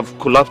just have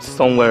collapsed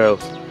somewhere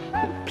else.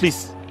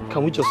 Please,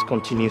 can we just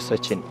continue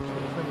searching?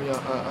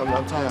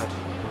 I'm tired.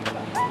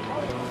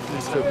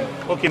 Please,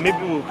 Femi. Okay,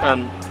 maybe we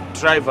can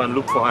drive and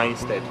look for her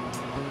instead.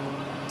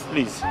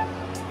 Please.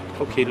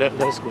 Okay,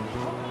 let's go.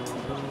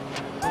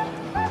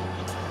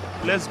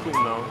 Let's go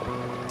now.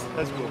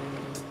 Let's go.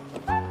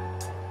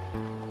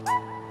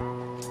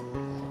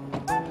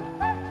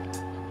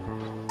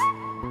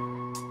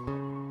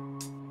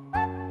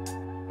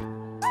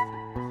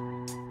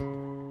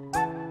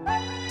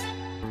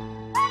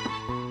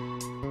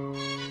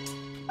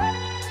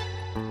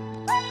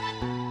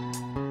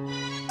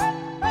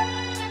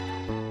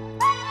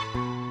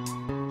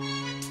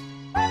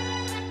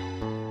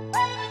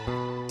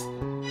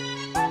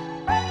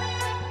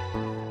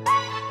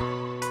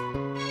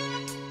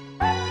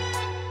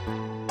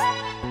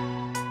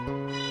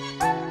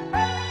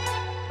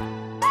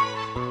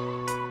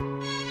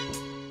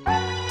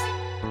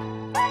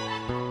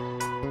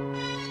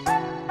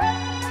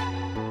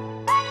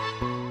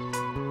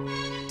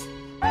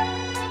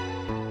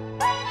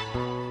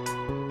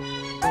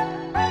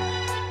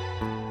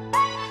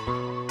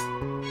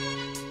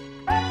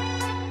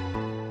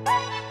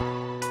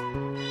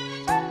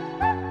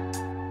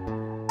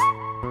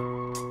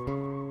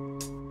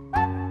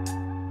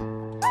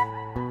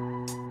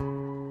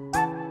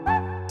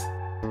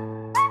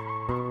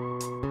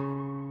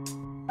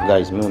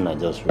 Guys, me and I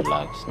just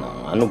relax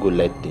now. I no go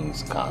let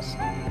things cast.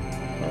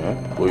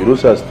 But you don't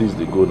say as things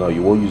they go now,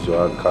 you won't use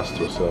your hand cast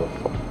yourself.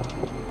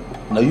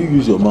 Now you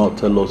use your mouth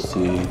tell us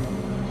say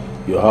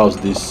your house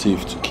is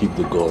safe to keep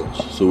the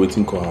gods. So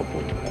waiting can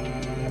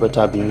happen. But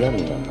I've been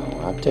hearing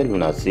now. I tell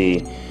you, I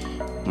say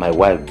my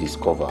wife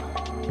discover.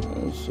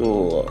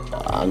 So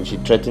and she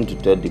threatened to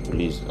tell the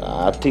police.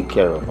 I take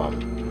care of her.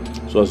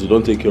 So as you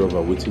don't take care of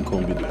her, waiting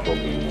can't be the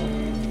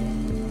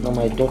problem. Now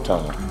my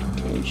daughter,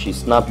 she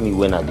snapped me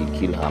when I did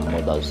kill her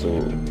mother. So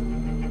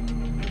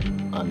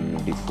and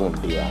the phone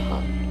be her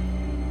hand.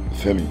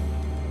 Femi,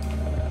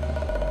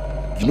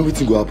 you know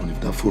what's going to happen if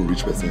that phone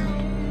reach person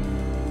hand?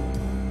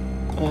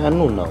 I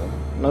know now.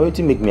 Now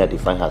waiting make me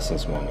define her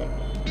since morning.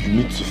 You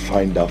need to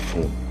find that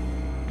phone.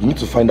 You need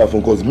to find that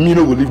phone because me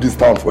no will leave this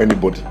town for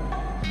anybody.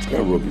 It's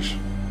kind of rubbish.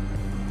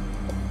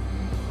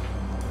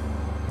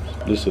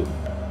 Listen,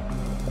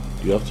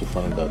 you have to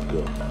find that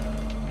girl.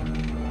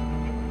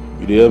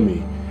 You hear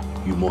me?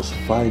 You must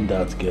find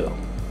that girl.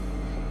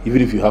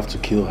 Even if you have to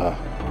kill her.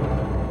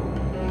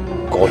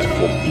 God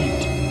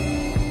forbid.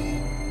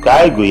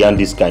 I go yarn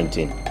this kind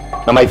thing.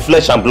 Now my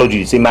flesh and blood,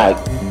 you say my...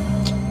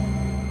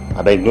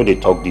 I beg no they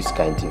talk this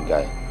kind thing,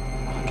 guy.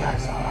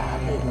 Guys,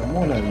 I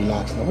wanna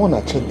relax. I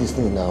wanna check this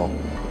thing now.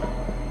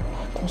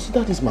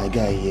 Consider this my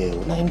guy here.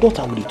 Now him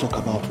daughter will talk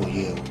about for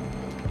here.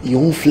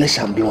 Your own flesh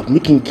and blood,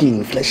 making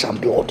king flesh and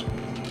blood.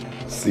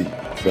 See,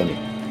 Femi,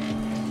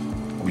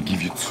 we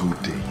give you 2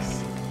 days.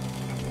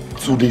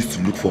 2 days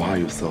to look for her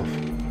yourself.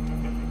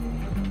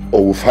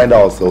 Or we'll find her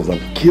ourselves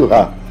and kill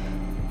her.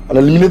 And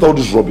eliminate all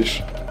this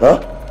rubbish.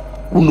 Huh?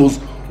 Who knows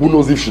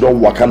if she don't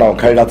walk now and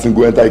carry that thing,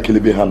 go enter a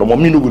Kelebe hand. No,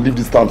 me no will leave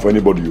this town for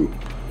anybody. You.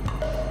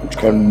 Which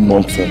kind of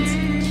nonsense.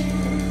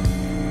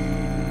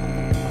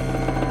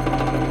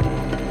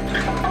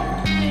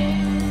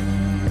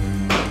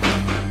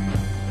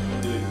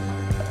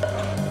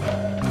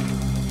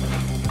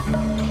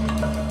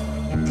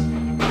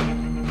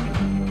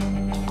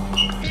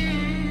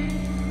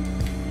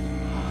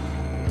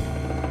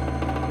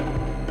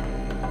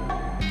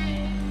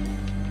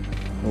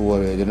 Don't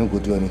worry, they don't go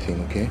do anything,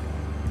 okay?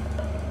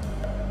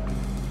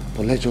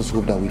 But let's just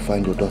hope that we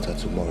find your daughter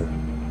tomorrow.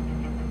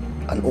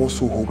 And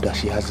also hope that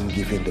she hasn't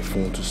given the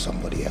phone to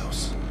somebody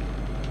else.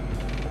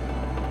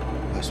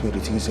 I swear the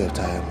things have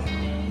tired me.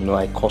 You know,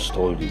 I caused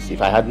all this.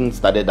 If I hadn't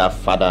started that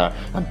father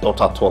and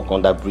daughter talk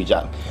on that bridge,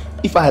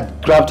 if I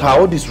had grabbed her,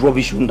 all this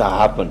rubbish wouldn't have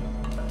happened.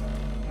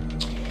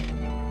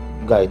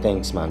 Guy,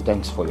 thanks man.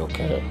 Thanks for your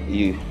care.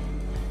 You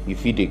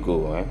feed a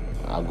go, eh?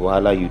 I'll go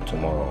holler you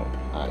tomorrow.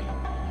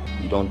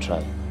 You don't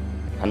try.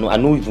 I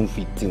know even if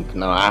you think.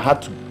 Now I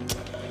had to...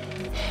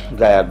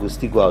 Guy, I go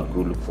still go out,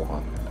 go look for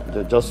her.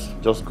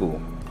 Just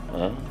go.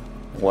 Eh?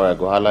 Or I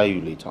go holler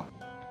you later.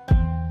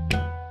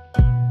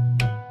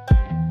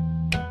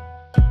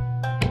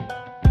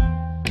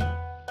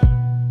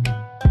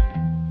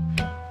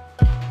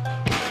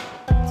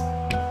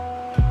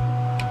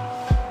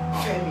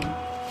 Femi,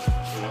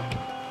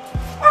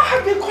 I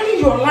have been calling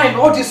your line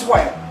all this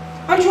while,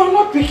 and you are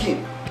not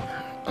picking.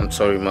 I'm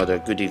sorry, mother.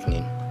 Good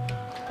evening.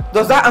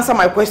 Does that answer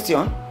my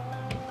question?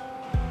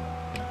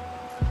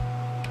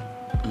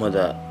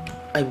 Mother,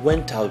 I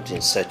went out in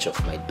search of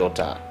my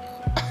daughter.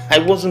 I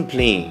wasn't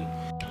playing.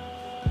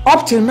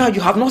 Up till now, you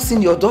have not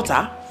seen your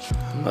daughter?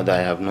 Mother,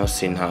 I have not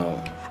seen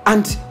her.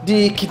 And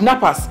the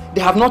kidnappers,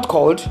 they have not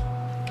called?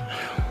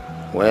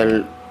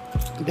 Well,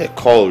 they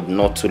called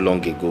not too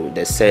long ago.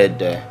 They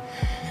said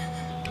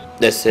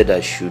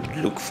I should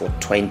look for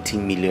 20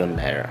 million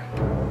naira.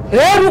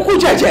 Hey, Ruku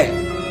Jeje!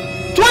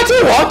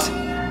 20 what?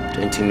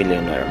 20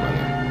 million naira,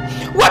 mama.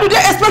 Where do they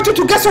expect you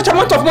to get such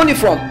amount of money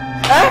from?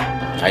 Eh?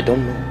 I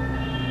don't know.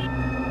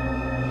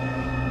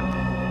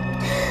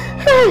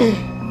 Hey.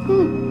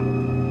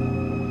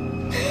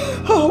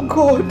 Oh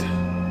God.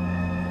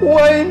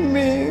 Why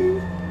me?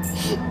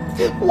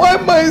 Why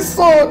my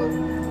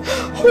son?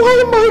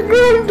 Why my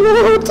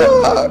granddaughter?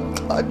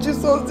 Oh,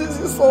 Jesus, this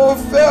is so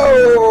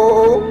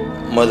unfair.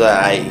 Mother,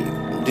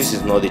 this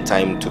is not the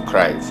time to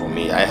cry for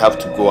me. I have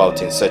to go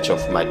out in search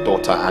of my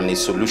daughter and a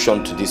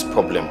solution to this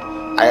problem.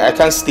 I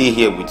can't stay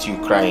here with you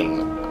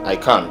crying. I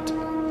can't.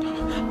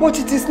 But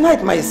it is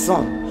night, my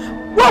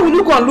son. Why will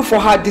you go and look for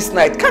her this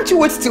night? Can't you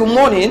wait till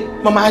morning?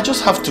 Mama, I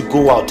just have to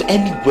go out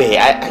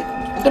anywhere.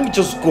 Let me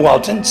just go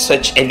out and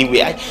search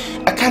anywhere.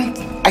 I can't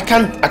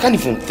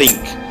even think.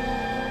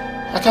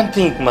 I can't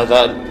think,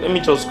 mother. Let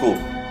me just go.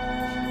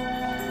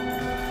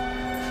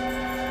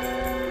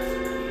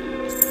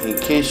 In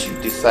case you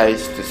decide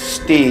to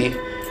stay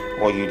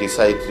or you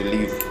decide to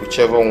leave,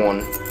 whichever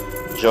one,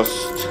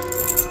 just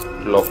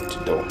lock the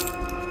door.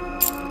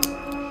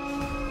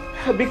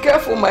 Be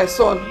careful, my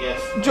son.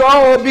 Yes.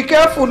 Joe, be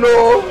careful,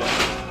 oh.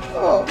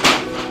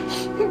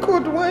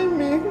 God, why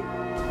me?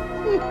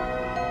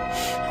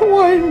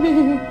 Why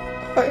me?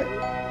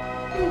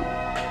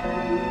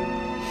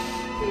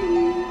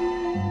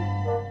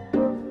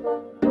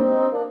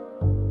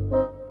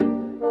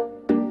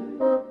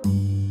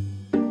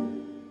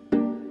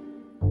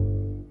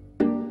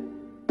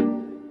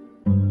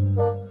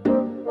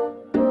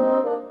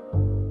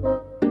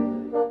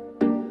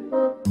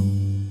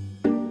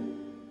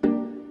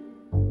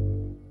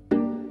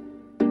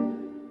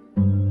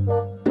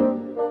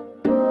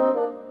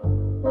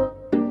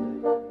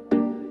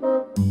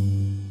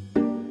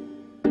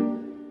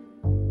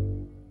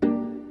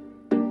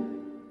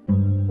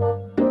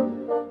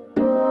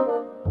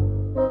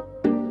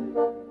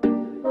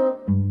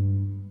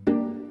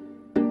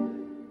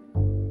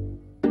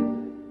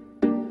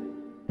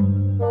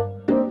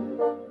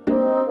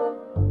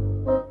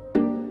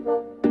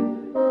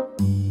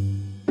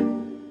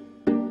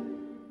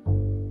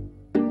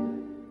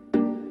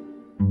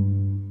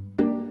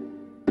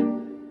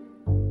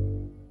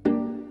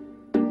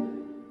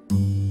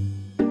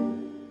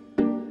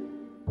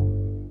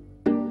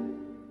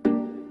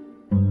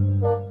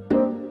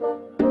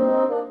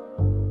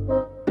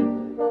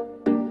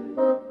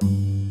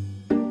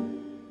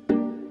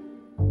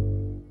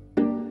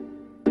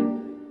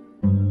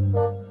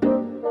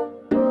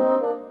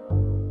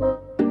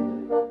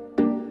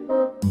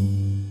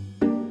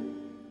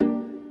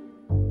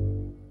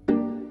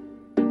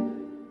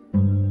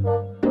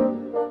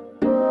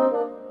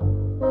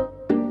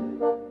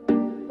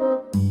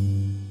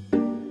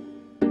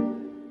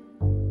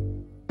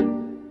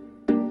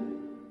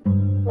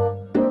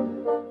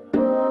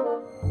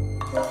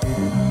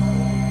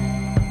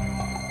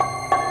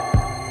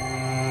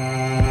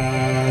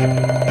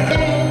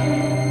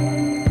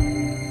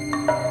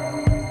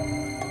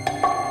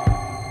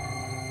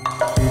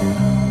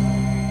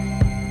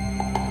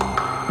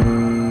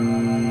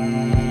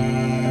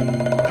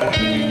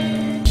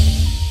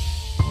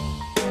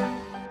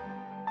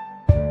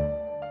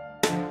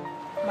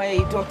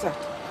 daughter,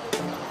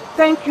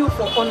 thank you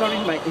for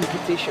honoring my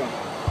invitation.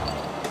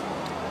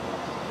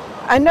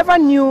 I never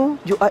knew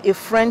you are a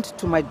friend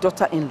to my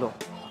daughter-in-law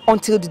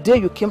until the day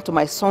you came to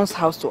my son's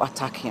house to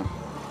attack him.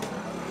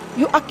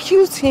 You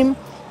accused him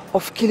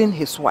of killing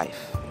his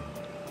wife.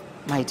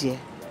 My dear,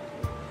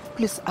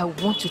 please, I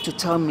want you to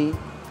tell me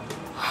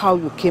how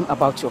you came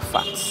about your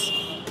facts.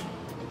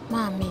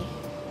 Mommy,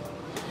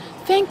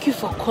 thank you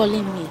for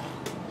calling me.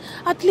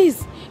 At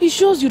least it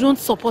shows you don't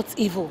support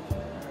evil.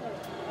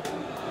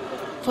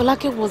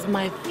 Folake was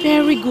my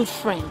very good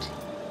friend.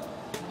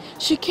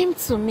 She came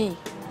to me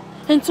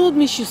and told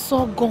me she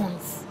saw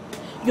guns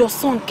your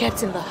son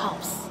kept in the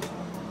house.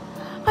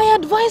 I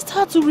advised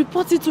her to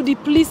report it to the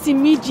police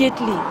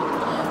immediately,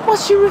 but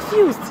she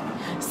refused,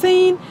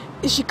 saying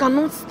she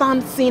cannot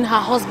stand seeing her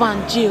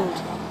husband jailed.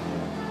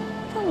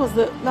 That was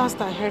the last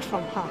I heard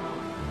from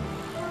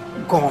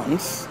her.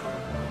 Guns?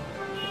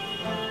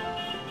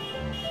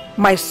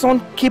 My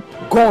son keep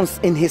guns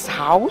in his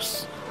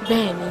house?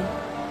 Benny,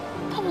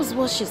 that was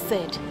what she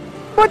said.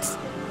 But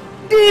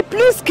the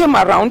police came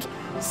around,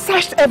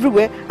 searched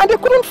everywhere, and they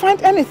couldn't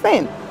find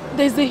anything.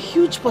 There's a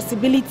huge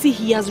possibility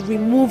he has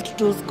removed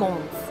those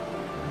guns.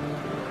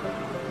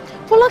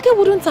 Folake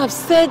wouldn't have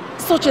said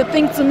such a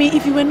thing to me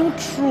if it were not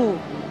true.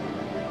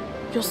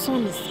 Your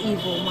son is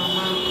evil,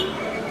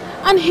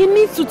 Mama. And he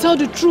needs to tell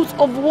the truth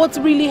of what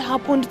really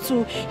happened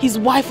to his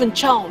wife and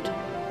child.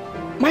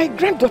 My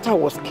granddaughter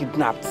was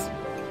kidnapped.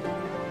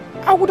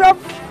 I would have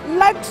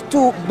liked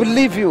to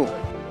believe you.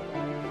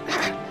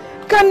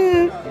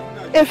 Can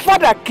a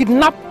father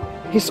kidnap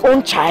his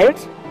own child?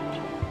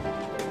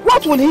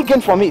 What will he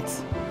gain from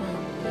it?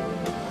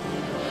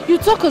 You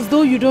talk as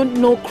though you don't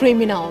know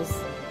criminals.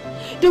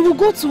 They will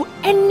go to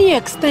any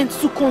extent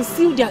to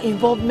conceal their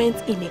involvement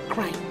in a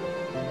crime.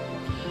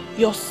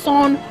 Your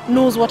son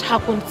knows what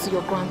happened to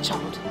your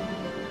grandchild.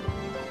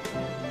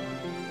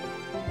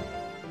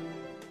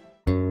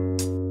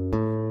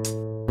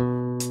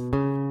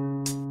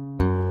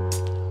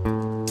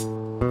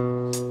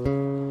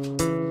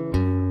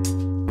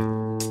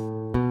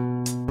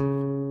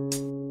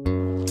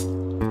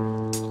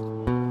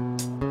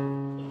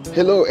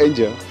 Hello,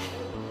 Angel.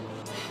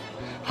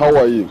 How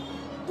are you?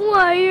 Who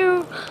are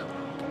you?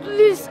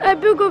 Please, I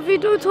beg of you,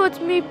 don't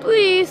hurt me,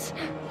 please.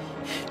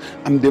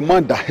 I'm the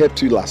man that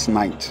helped you last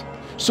night.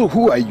 So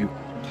who are you?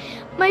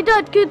 My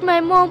dad killed my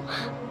mom,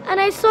 and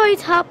I saw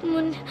it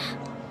happen.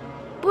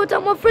 But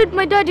I'm afraid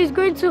my dad is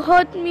going to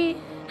hurt me.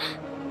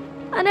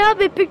 And I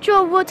have a picture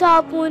of what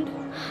happened.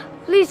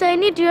 Please, I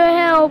need your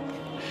help.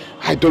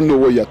 I don't know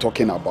what you're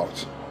talking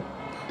about.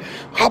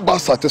 How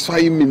about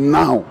satisfying me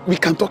now? We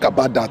can talk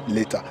about that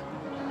later.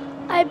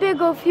 I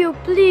beg of you,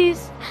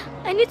 please.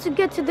 I need to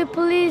get to the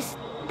police.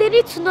 They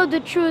need to know the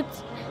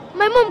truth.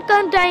 My mom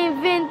can't die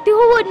in vain. The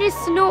whole world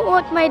needs to know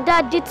what my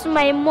dad did to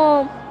my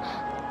mom.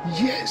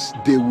 Yes,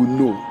 they will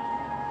know.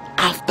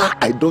 After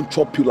I don't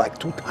chop you like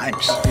 2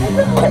 times.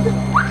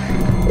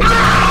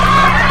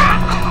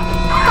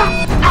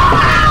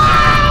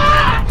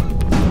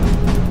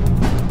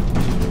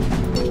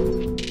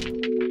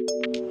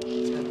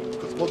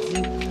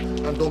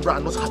 And Dombra are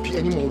not happy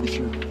anymore with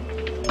you.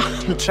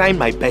 I'm trying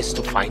my best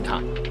to find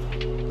her.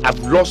 I've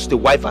lost the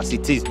wife as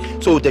it is,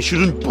 so they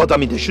shouldn't bother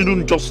me. They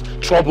shouldn't just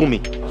trouble me.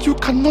 You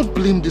cannot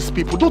blame these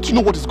people. Don't you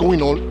know what is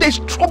going on? There's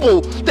trouble.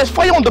 There's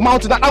fire on the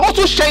mountain. And I'm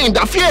also sharing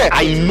that fear.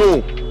 I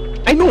know.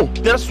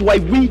 That's why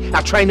we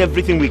are trying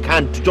everything we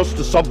can to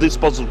solve this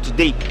puzzle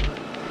today.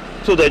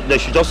 So that they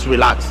should just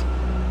relax.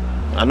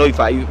 I know if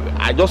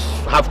I just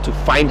have to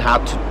find her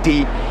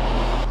today,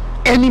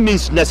 any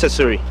means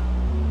necessary.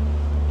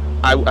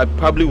 I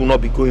probably will not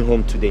be going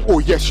home today. Oh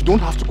yes, you don't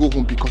have to go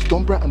home because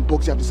Dombra and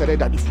Boxy have decided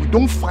that if we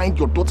don't find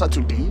your daughter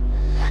today,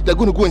 they're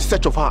going to go in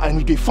search of her,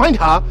 and if they find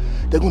her,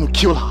 they're going to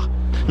kill her.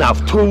 Now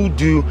I've told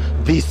you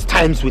these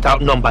times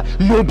without number,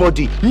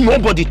 nobody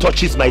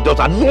touches my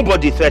daughter,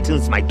 nobody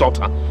threatens my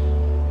daughter.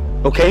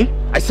 Okay?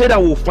 I said I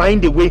will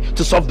find a way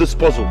to solve this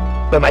puzzle,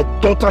 but my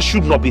daughter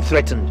should not be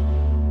threatened.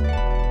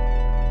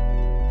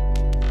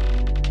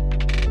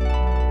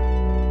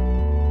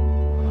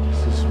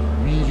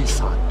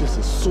 This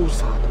is so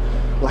sad.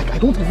 Like, I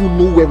don't even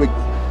know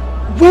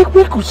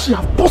where could she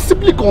have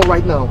possibly gone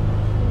right now?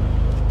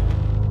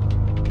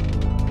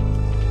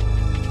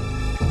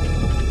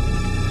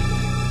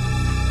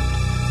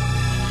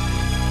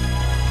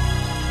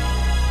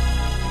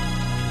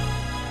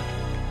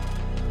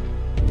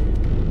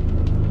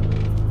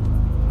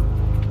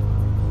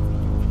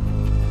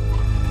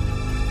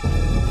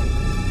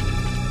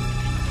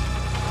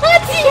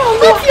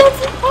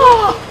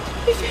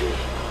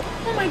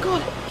 Oh my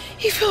God.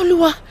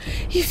 Ifeoluwa,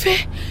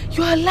 Ife,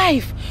 you are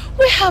alive.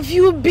 Where have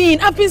you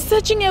been? I've been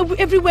searching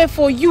everywhere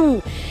for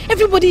you.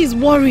 Everybody is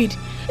worried.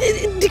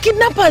 The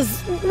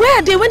kidnappers, where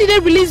are they? When did they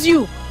release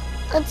you?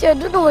 Auntie, I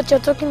don't know what you're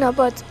talking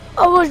about.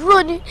 I was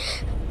running.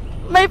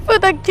 My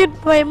father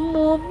killed my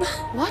mom.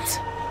 What?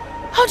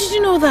 How did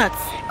you know that?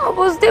 I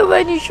was there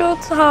when he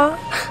shot her.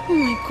 Oh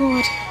my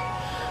God.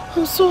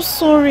 I'm so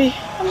sorry.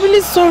 I'm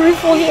really sorry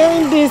for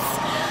hearing this.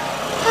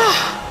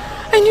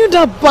 I knew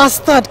that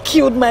bastard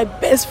killed my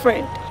best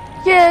friend.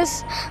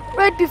 Yes,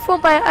 right before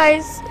my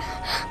eyes.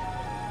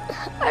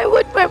 I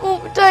watched my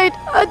mom died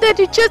and then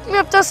he chased me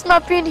after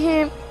snapping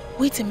him.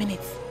 Wait a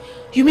minute.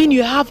 You mean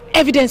you have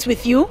evidence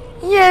with you?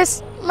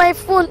 Yes, my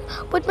phone.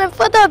 But my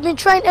father has been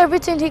trying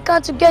everything he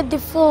can to get the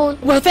phone.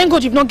 Well, thank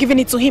God you've not given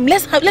it to him.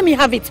 Let me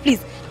have it,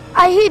 please.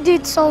 I hid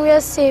it somewhere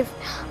safe.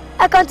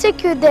 I can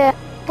take you there.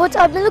 But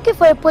I've been looking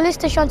for a police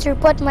station to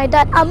report my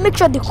dad and make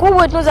sure the whole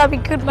world knows I've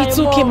been killed by It's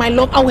okay, my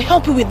love. I will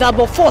help you with that.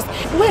 But first,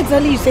 where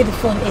exactly you say the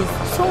phone is?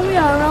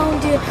 Somewhere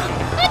around here.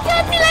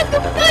 Auntie, let's go.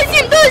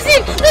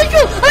 Don't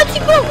you. Auntie,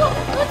 go.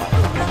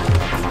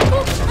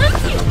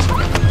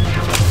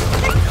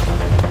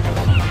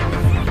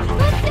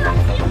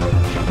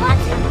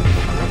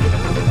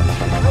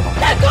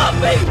 Let go of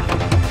me!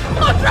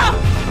 Audra!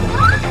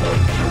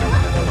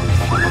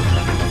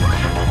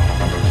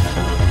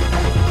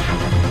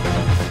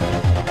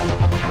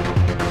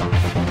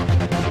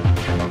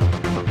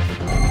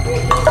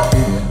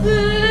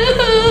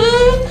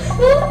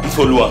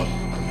 Ifolua,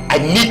 I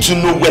need to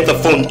know where the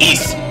phone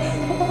is.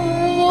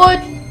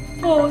 What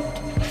phone?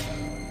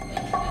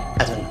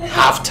 I don't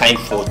have time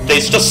for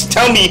this. Just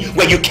tell me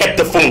where you kept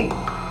the phone.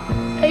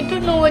 I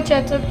don't know what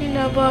you're talking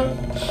about.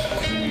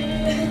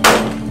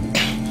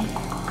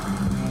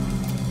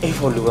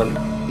 Ifolua,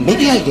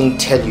 maybe I didn't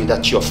tell you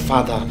that your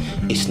father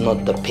is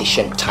not the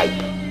patient type.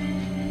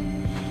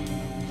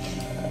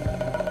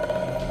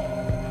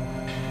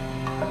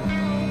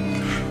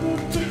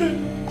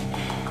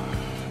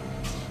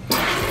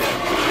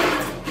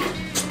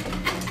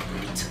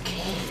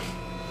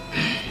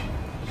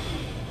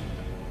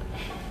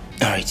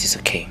 It's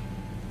okay.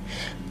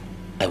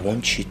 I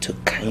want you to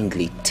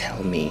kindly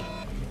tell me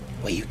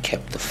where you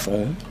kept the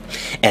phone,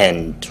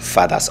 and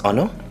father's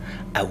honor,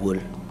 I will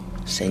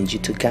send you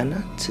to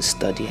Ghana to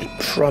study. I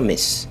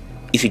promise.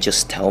 If you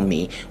just tell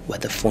me where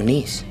the phone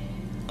is,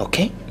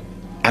 okay?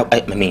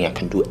 I mean, I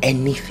can do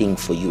anything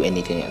for you,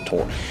 anything at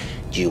all.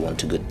 Do you want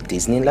to go to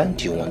Disneyland?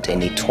 Do you want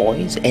any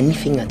toys?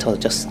 Anything at all?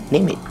 Just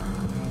name it.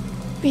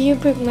 Will you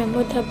bring my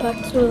mother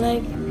back to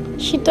life?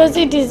 She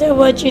doesn't deserve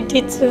what you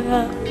did to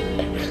her.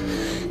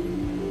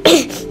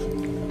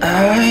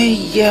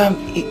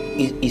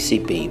 You see,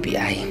 baby,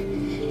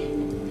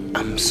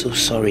 I'm so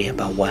sorry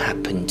about what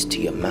happened to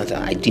your mother.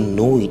 I didn't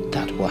know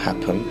that what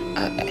happened.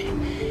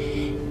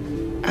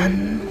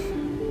 And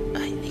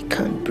I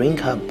can't bring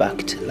her back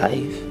to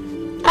life.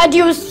 And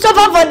you will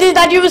suffer for this,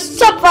 and you will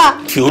suffer!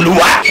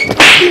 Fiolua!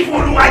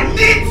 Fiolua, I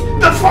need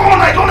the phone!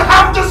 I don't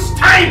have this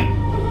time!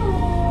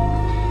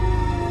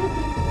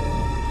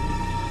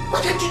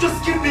 Why can't you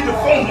just give me the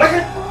phone? Why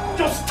can't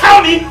you just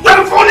tell me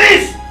where the phone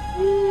is?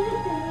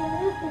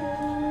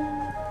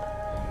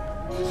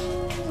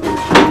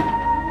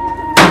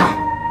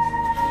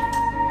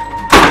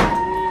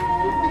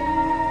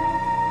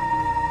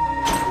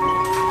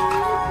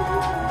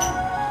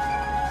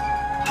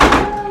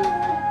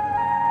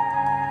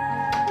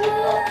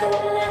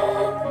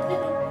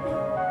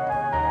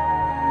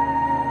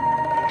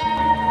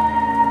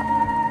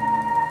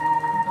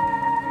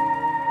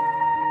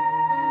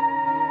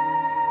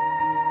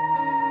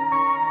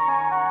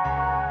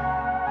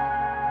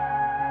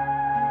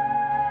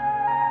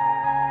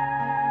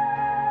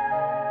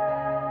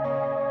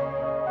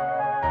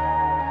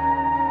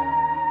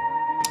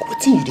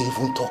 You didn't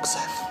even talk,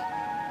 Seth.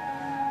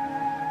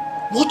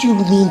 What do you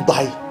mean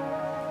by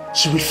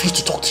she refused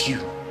to talk to you?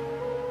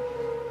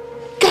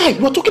 Guy,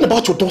 we're talking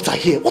about your daughter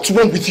here. What's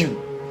wrong with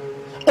you?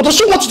 Or does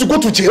she want you to go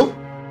to jail?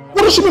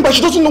 What does she mean by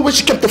she doesn't know where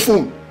she kept the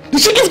phone?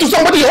 Did she give it to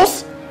somebody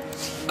else?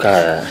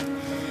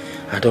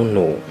 I don't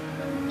know.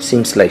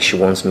 Seems like she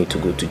wants me to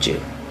go to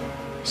jail.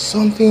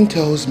 Something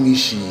tells me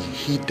she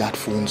hid that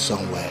phone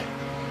somewhere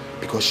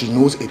because she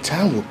knows a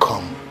time will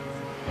come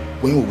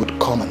when we would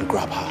come and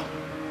grab her.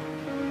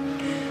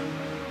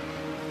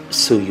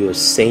 So you're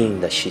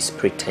saying that she's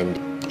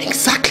pretending?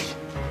 Exactly.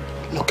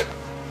 Look,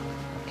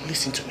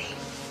 listen to me.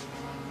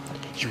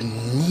 You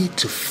need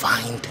to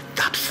find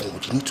that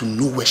phone. You need to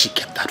know where she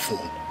kept that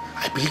phone.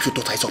 I believe your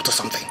daughter is up to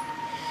something.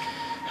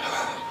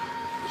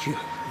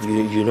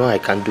 You know I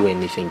can't do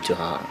anything to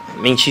her. I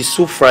mean, she's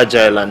so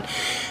fragile and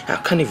I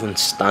can't even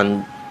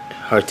stand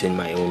hurting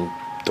my own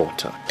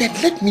daughter. Then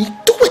let me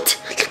do it.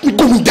 Let me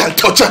go in there and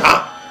torture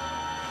her.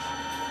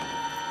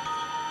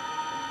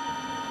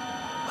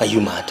 Are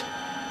you mad?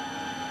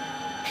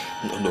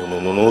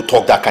 No,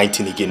 talk that kind of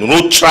thing again.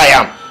 No, try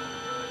am.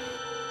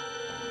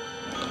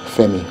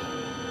 Femi,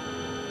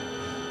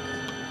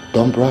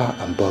 Dombra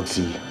and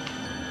Bugsy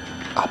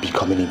are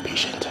becoming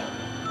impatient.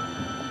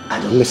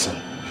 And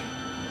listen,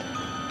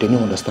 they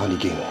don't understand the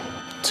game.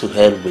 To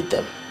hell with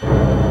them.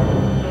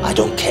 I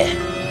don't care.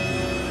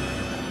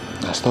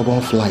 A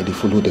stubborn fly, they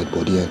follow dead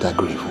body enter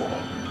grave.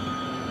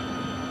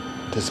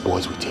 These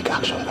boys will take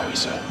action very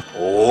soon.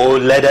 Oh,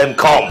 let them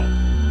come.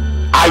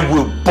 I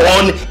will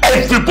burn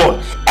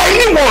everyone,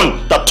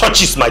 anyone that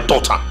touches my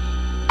daughter.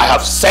 I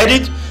have said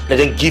it. Let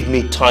them give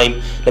me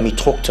time. Let me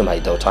talk to my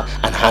daughter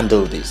and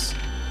handle this.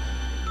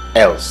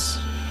 Else,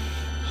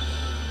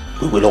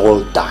 we will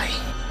all die.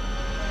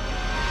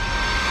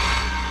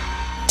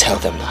 tell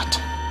them that.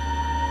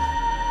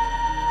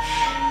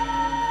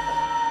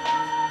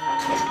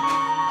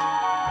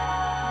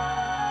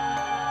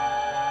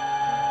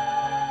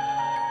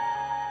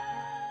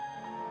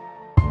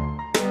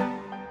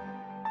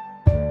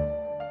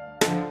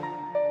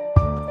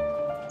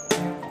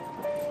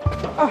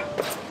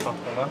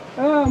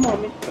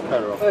 Mommy.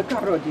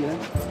 Carol, dear.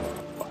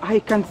 I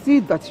can see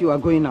that you are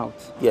going out.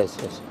 Yes,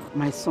 yes.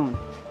 My son,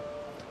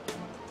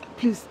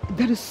 please,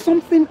 there is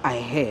something I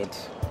heard.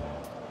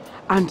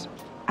 And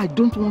I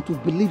don't want to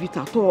believe it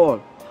at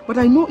all. But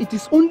I know it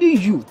is only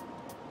you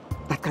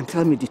that can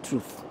tell me the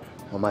truth.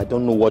 Mama, I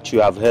don't know what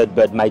you have heard,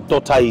 but my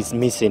daughter is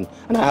missing.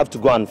 And I have to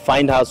go and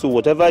find her. So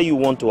whatever you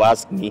want to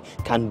ask me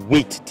can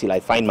wait till I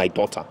find my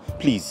daughter.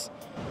 Please.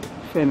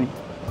 Femi,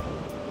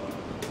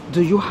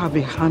 do you have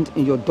a hand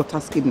in your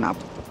daughter's kidnap?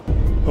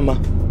 Mama,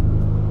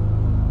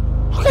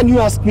 how can you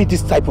ask me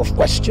this type of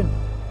question?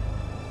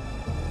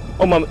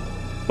 Oh,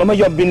 Mama,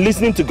 you have been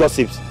listening to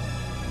gossips.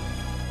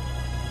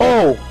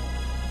 Oh,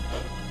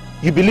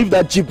 you believe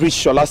that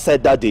gibberish Shola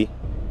said that day?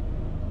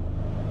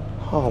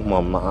 Oh,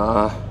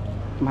 Mama.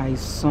 My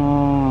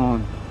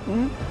son,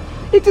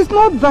 it is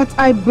not that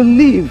I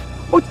believe,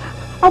 but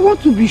I want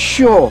to be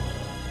sure.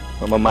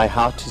 Mama, my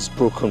heart is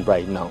broken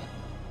right now.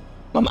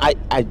 Mama,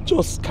 I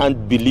just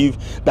can't believe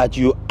that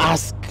you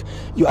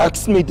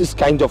asked me this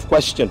kind of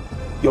question.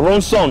 Your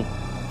own son.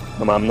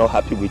 Mama, I'm not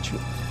happy with you.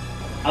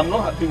 I'm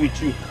not happy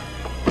with you.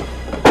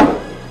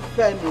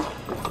 Femi.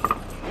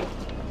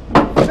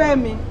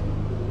 Femi.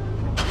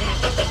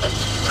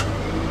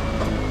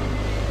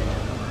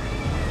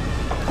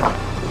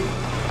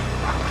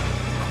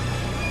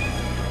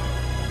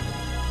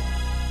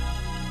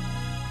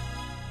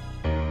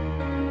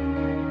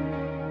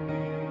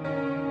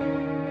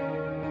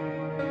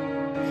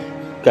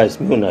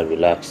 Guys, me wanna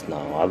relax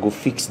now. I go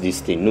fix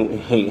this thing. No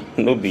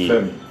be.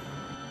 Femi,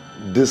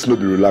 this no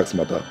be relaxed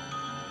matter.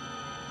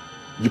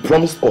 You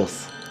promised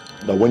us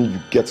that when you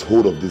get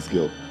hold of this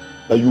girl,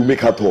 that you make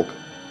her talk.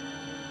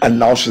 And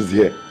now she's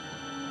here.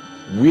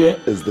 Where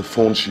is the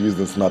phone she used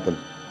in snapping?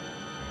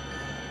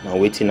 Now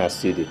waiting I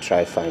still to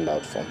try find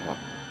out from her.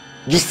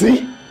 You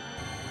see?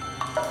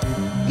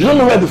 You don't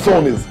know where the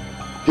phone is.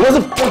 He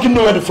doesn't fucking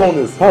know where the phone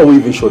is. How are we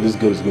even sure this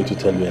girl is going to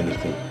tell you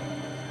anything?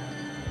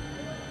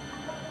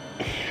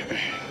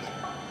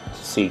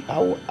 See,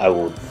 I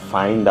would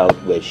find out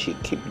where she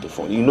kept the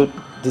phone. You know,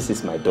 this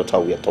is my daughter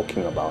we are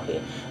talking about here.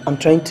 I'm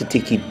trying to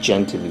take it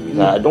gently with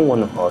her. I don't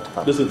want to hurt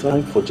her. Listen,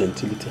 time for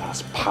gentility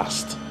has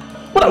passed.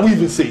 What are we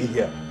even saying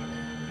here?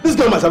 This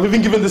girl must have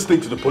even given this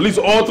thing to the police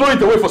or throw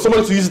it away for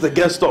somebody to use it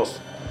against us.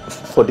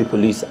 For the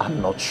police,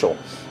 I'm not sure.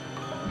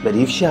 But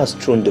if she has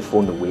thrown the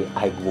phone away,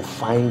 I will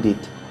find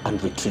it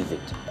and retrieve it.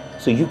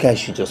 So you guys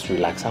should just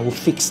relax. I will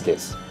fix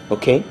this,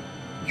 okay?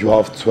 You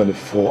have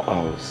 24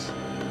 hours.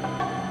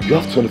 You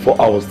have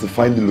 24 hours to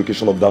find the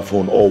location of that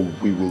phone or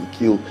we will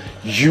kill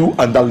you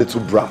and that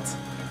little brat.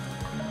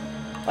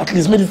 At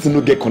least make it to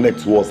not get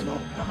connected to us now.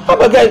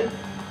 But guys,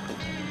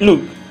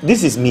 look,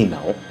 this is me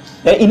now.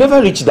 You never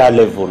reached that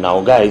level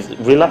now, guys.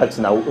 Relax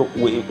now.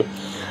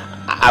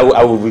 I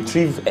will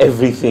retrieve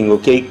everything,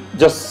 okay?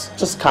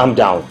 Just calm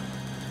down,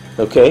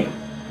 okay?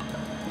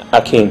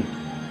 Akin,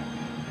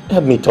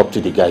 help me talk to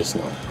the guys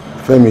now.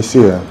 Femi,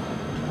 see,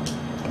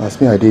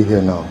 as me I did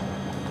here now,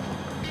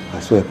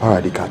 I swear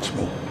para they catch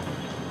me.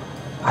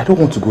 I don't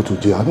want to go to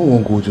jail. I don't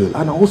want to go to jail.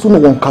 And I also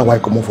don't want car why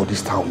come on for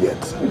this town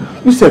yet.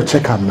 You said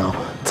check him now.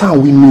 Town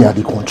with me at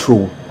the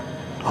control.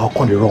 I'll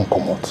come the wrong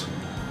come out.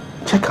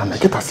 Check him now.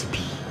 Get a CP.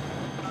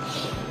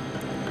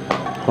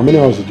 How many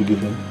hours did you give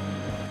him?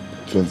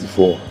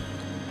 24.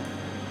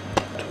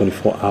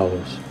 24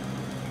 hours.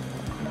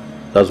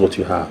 That's what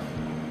you have.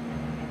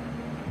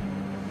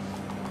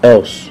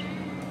 Else,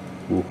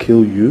 we'll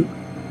kill you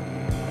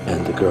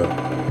and the girl.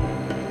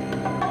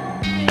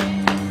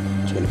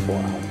 24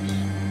 hours.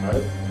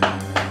 Alright?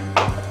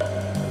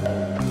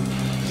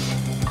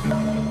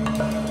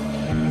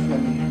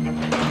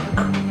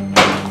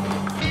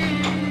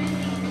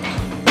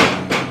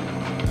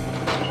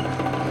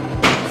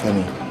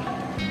 Femi,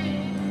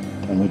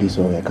 I'm really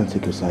sorry. I can't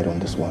take your side on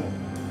this one.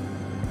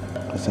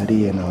 As I did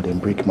here now, then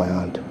break my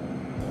hand.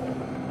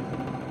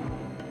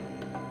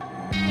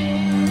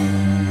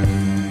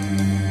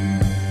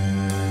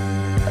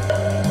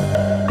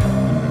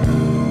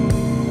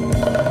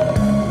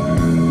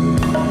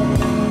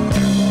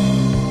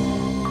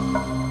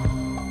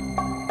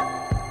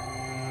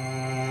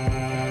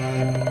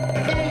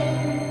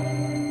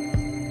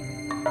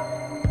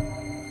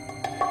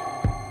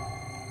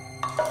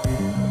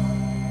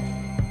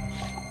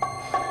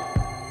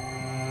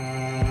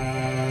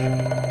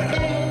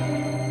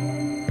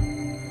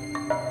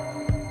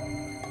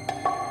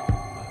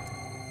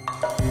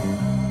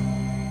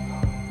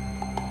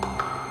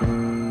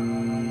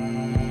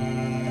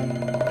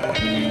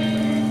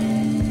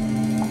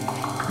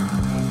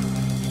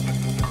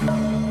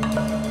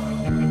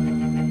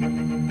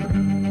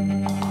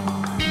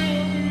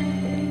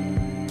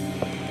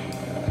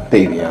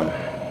 Baby,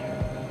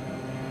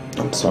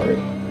 I'm sorry.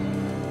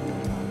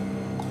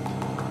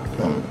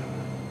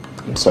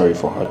 I'm sorry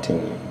for hurting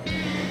you.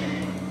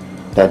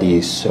 Daddy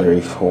is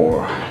sorry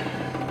for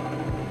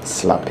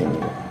slapping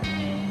you.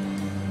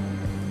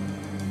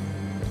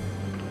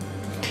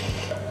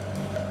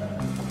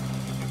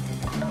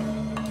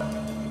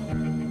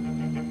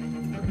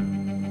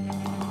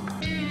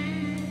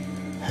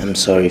 I'm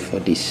sorry for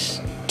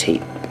this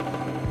tape.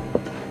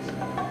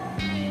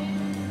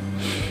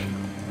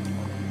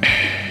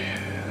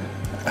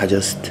 I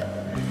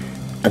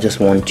just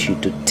want you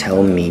to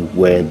tell me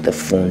where the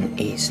phone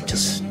is.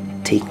 Just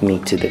take me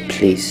to the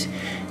place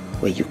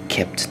where you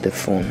kept the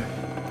phone.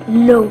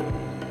 No,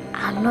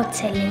 I'm not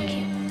telling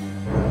you.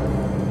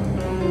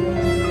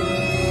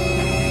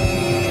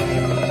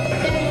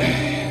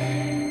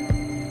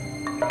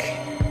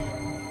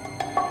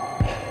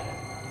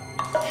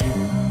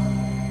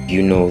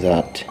 You know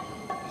that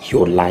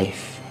your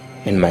life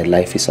and my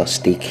life is at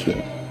stake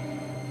here.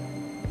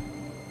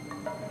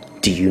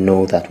 Do you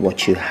know that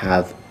what you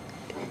have,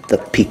 the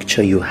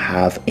picture you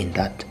have in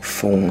that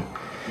phone,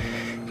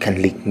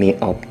 can lead me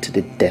up to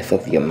the death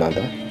of your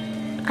mother?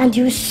 And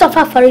you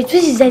suffer for it, which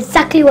is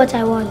exactly what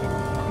I want.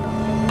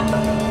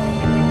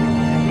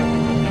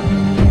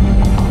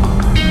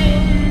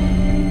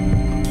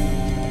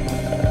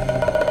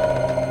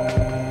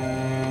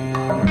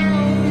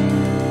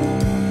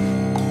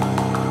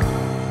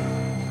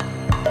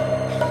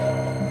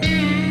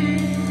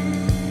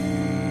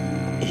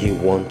 You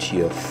want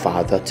your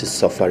father to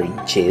suffer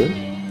in jail?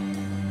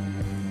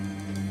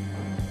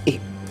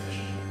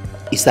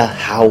 Is that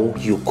how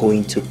you're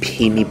going to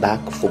pay me back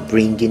for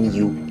bringing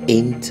you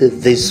into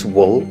this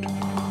world?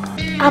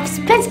 I've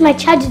spent my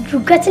childhood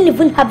regretting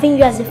even having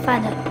you as a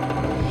father.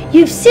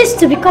 You've ceased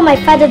to become my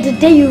father the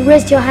day you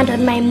raised your hand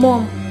on my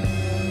mom.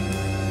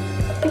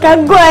 You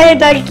can go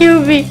ahead and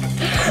kill me.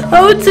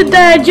 I want to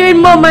die and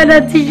join mom and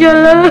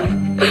Atishola.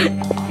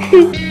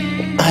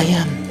 I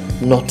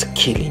am not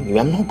killing you.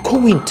 I'm not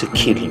going to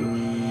kill you.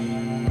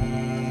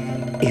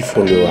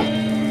 Ifoloa,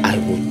 I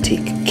will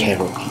take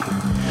care of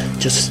you.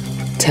 Just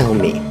tell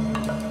me,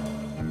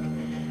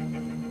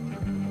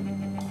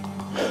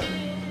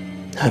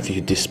 have you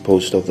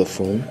disposed of the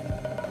phone?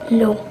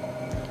 No,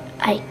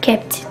 I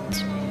kept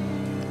it.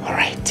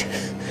 Alright.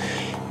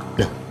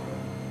 Now,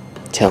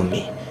 tell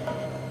me,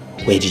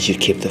 where did you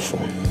keep the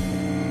phone?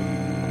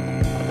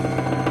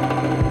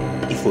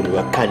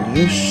 Ifoloa, can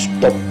you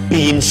stop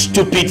being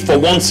stupid for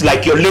once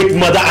like your late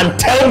mother and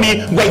tell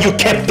me where you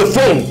kept the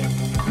phone?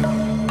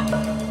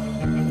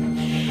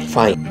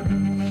 Fine.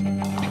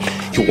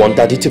 You want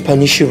Daddy to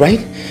punish you, right?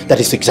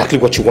 That is exactly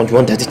what you want. You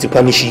want Daddy to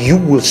punish you. You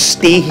will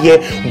stay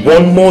here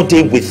one more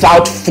day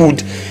without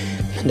food.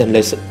 And then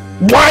let's...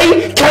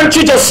 Why can't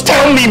you just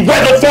tell me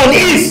where the phone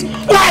is?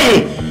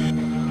 Why?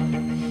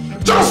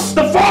 Just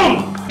the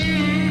phone!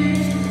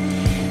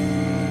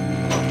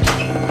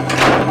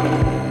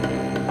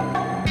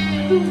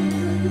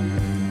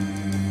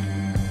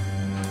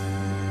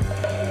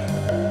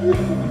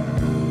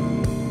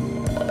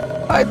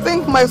 I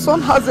think my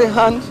son has a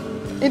hand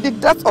in the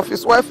death of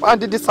his wife and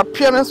the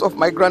disappearance of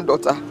my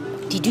granddaughter.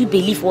 Did you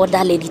believe what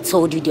that lady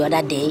told you the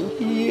other day?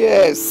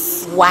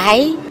 Yes.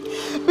 Why?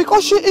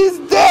 Because she is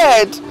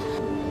dead.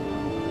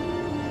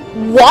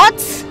 What?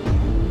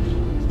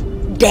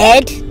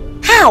 Dead?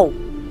 How?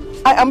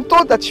 I am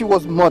told that she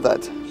was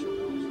murdered.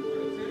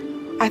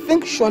 I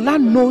think Shola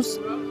knows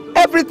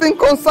everything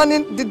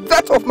concerning the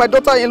death of my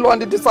daughter-in-law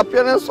and the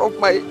disappearance of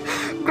my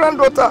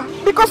granddaughter.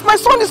 Because my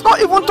son is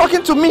not even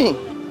talking to me.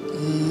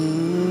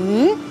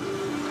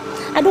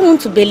 I don't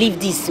want to believe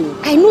this.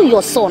 I know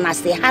your son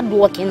as a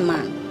hard-working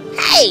man.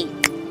 Hey!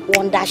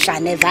 Wonder shall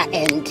never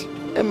end.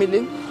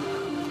 Emily,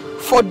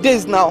 for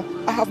days now,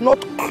 I have not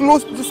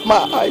closed my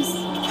eyes.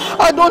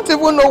 I don't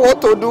even know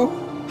what to do.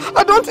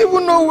 I don't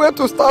even know where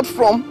to start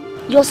from.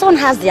 Your son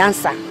has the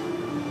answer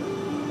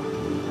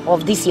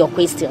of this your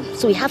question.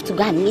 So we have to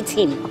go and meet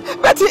him.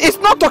 Betty is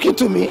not talking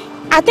to me.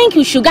 I think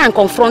you should go and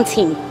confront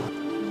him.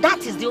 That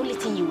is the only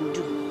thing you will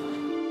do.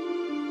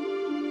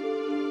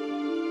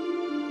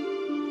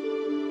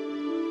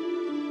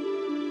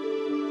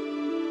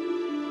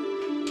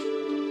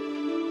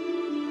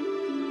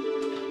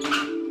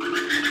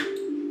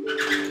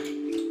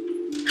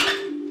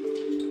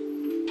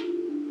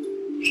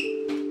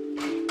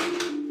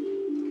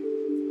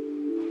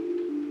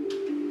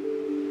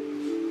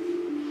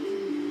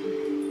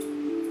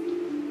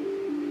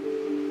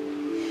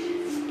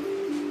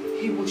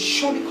 He will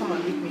surely come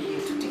and meet me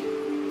here today.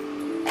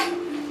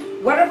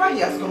 Wherever he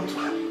has gone to,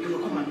 he will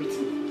come and meet me.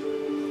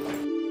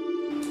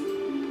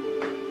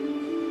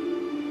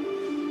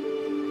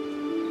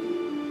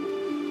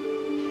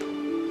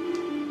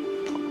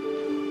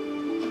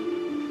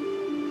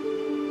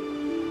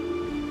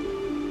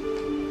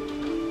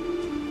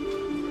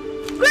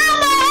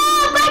 Grandma,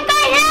 help! I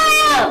can hear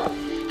you!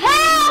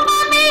 Help!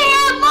 Mommy,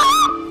 help!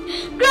 Mom!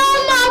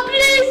 Grandma,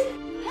 please!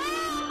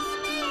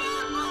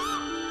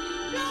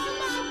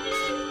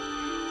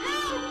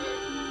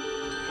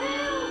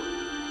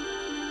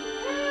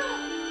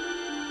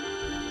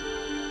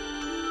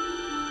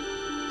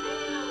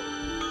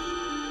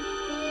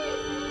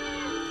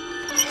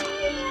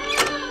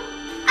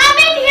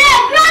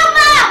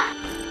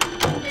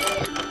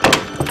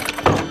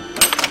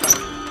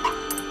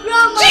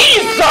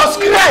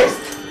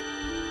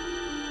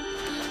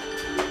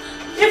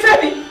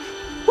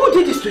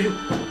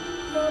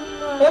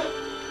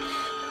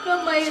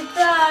 Grandma is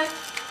dad.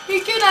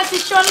 He killed Auntie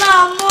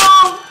Shola and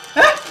Mom.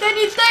 Then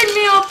he tied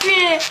me up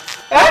here.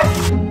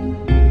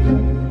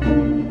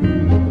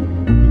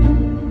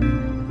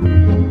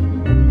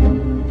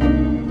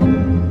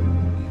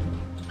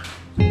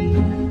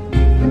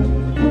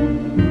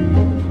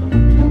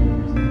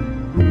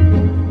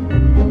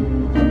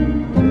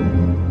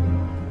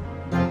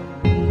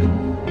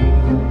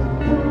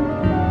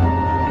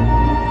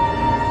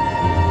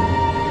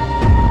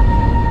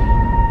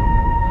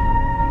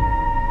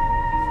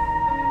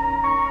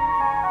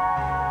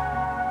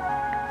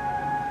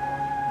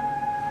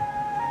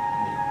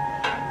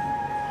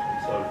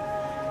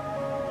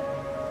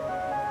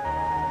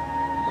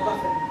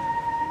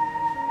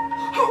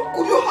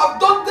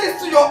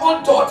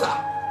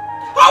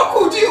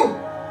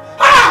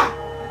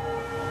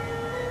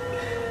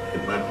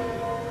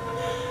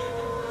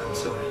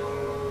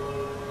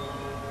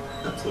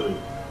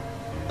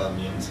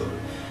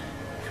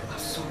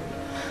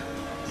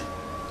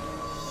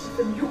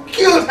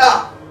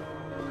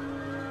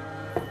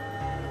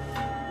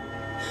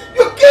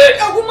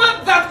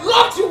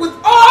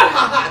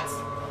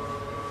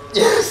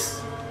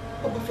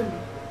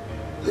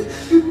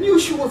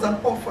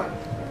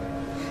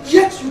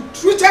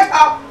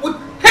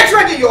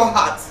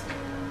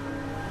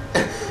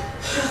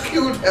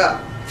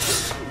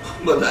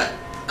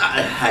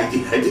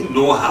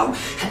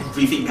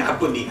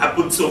 It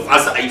happened so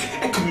fast, I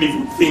couldn't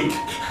even think.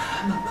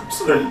 I'm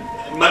sorry.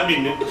 Mommy.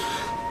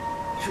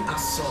 You are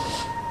sorry.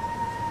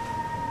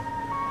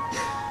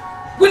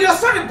 Will your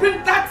sorry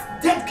bring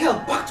that dead girl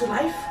back to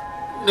life?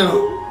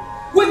 No.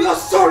 Will your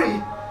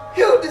sorry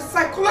heal the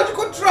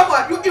psychological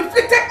trauma you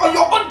inflicted on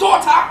your own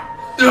daughter?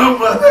 No,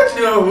 mother,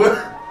 no.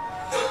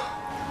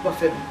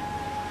 Obafemi,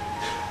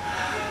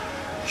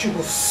 you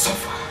will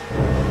suffer.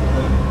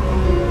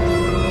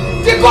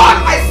 The God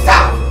I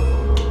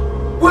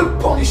serve will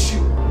punish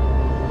you.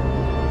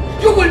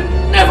 You will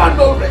never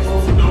know rest.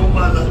 Oh, no,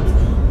 mother.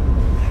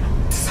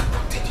 I'm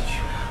disappointed in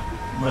you.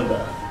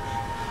 Mother.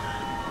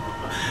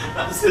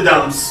 I said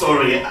I'm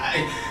sorry.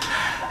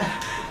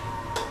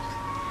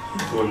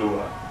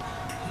 Oluwa.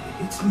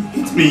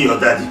 It's me, your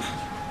daddy.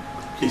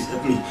 Please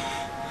help me.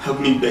 Help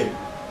me beg.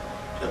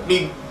 Help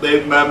me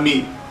beg,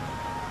 Mommy.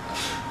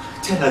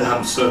 Tell her that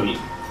I'm sorry.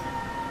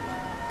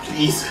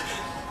 Please.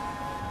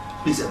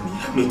 Please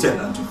help me tell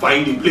her to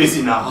find a place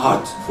in her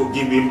heart to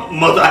forgive me.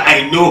 Mother,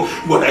 I know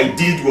what I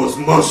did was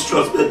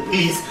monstrous, but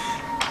please.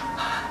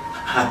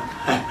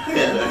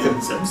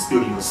 I'm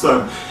still your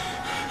son.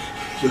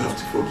 You have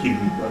to forgive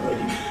me, Mother.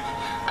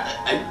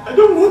 I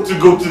don't want to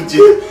go to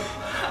jail.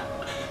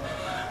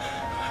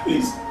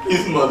 Please,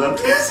 Mother,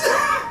 please.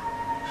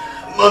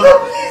 Mother,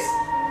 please.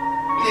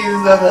 Please,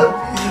 Mother,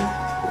 please.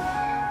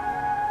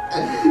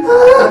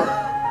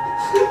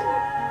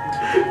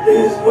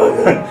 Please,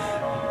 Mother.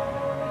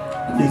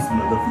 Please,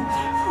 Mother,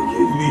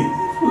 forgive me.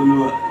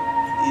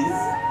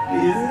 Please.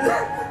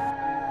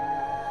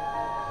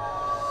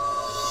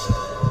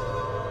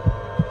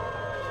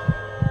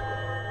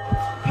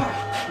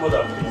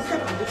 Mother,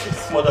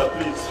 please. Mother,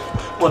 please.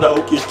 Mother,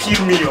 okay,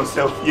 kill me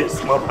yourself.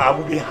 Yes, Mother, I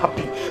will be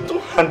happy.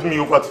 Don't hand me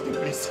over to the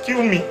police.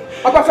 Kill me.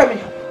 Obafemi,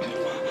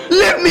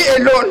 leave me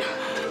alone.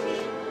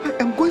 I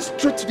am going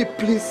straight to the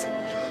police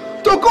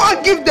to go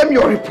and give them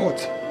your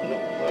report.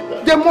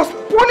 No, they must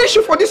punish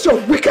you for this your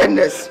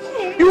wickedness.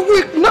 You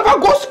will never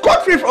go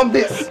scot-free from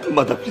this.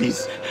 Mother,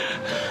 please.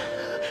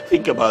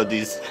 Think about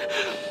this.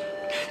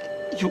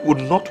 You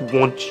would not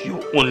want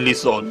your only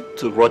son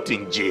to rot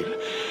in jail.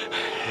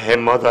 Hey,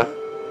 Mother,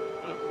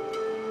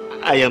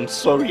 I am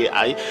sorry.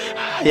 I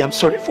am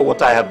sorry for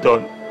what I have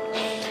done.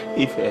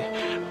 If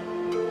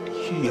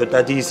your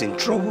daddy is in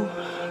trouble,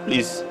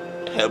 please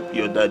help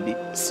your daddy.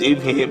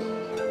 Save him.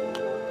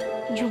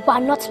 You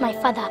are not my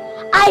father.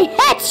 I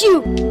hate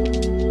you!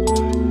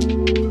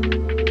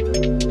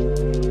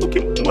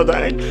 Okay, Mother,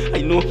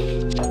 I know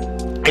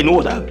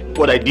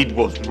what I did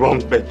was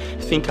wrong, but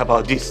think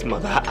about this,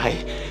 Mother. I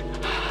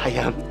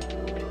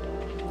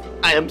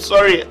am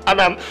sorry,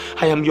 and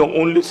I am your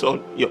only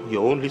son.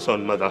 Your only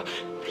son, Mother.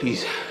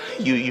 Please,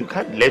 you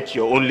can't let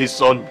your only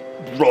son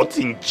rot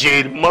in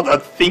jail. Mother,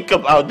 think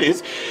about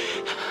this.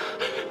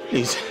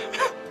 Please.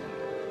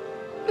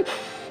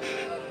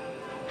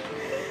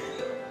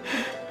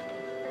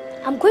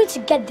 I'm going to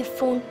get the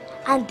phone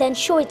and then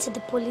show it to the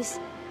police.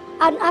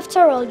 And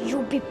after all,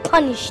 you'll be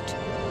punished.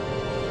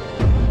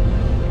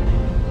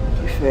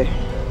 Ife,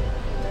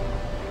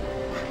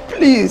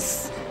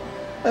 please.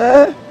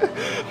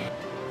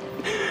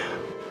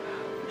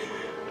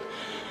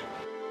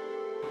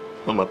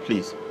 Mama,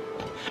 please.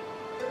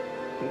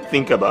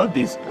 Think about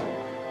this.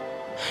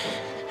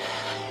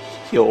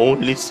 Your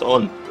only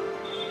son,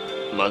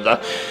 Mother.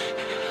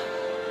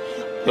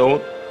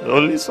 Your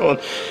only son.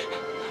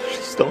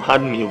 Please don't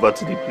hand me over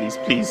to the police,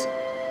 please.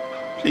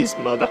 Please,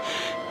 Mother.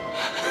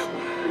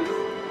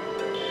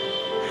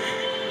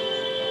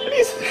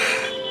 Please.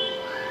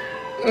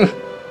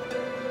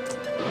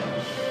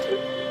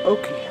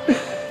 Okay.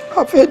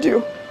 I've heard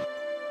you.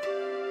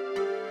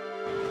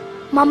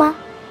 Mama,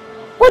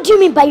 What do you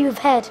mean by you've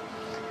heard?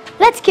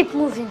 Let's keep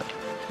moving.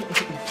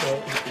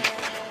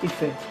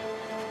 Ife,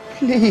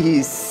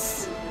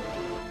 please.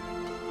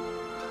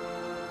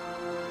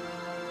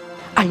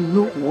 I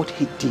know what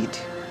he did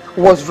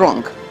was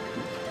wrong.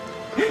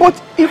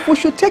 But if we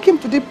should take him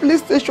to the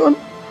police station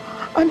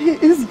and he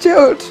is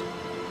jailed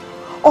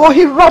or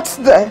he rots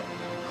there,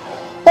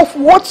 of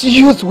what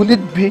use will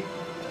it be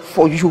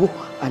for you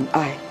and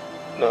I?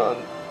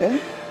 No. Eh?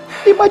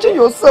 Imagine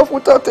yourself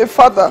without a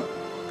father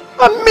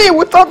and me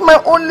without my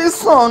only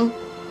son.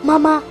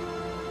 Mama,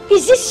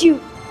 is this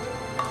you?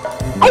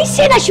 Are you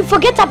saying I should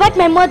forget about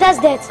my mother's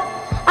death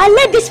and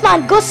let this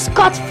man go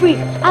scot-free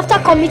after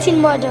committing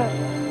murder?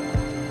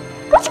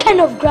 What kind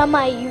of grammar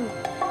are you?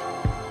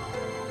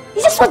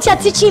 Is this what you're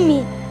teaching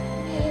me?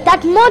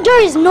 That murder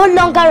is no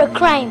longer a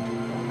crime?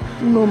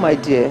 No, my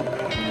dear.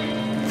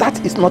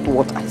 That is not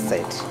what I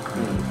said.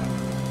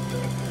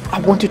 I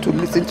want you to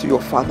listen to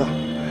your father.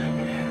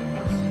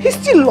 He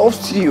still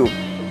loves you.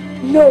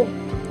 No,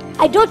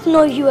 I don't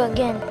know you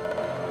again.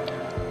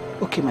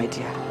 Okay, my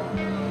dear.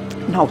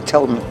 Now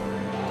tell me,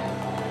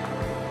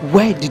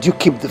 where did you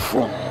keep the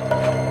phone?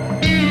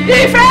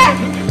 Ife!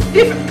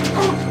 Ife!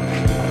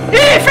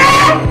 Ife!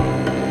 Ife!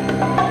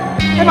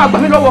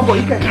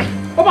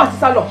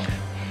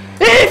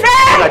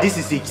 This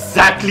is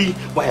exactly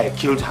why I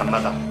killed her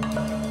mother.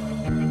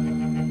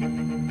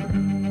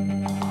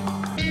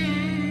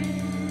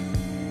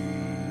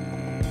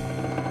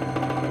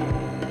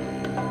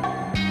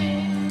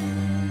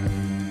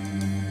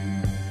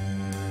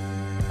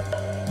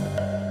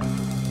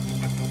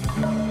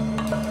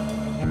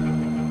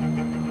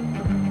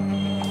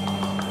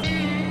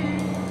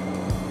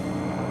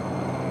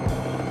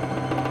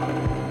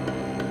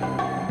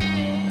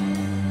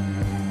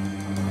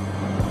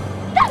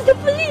 The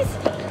police!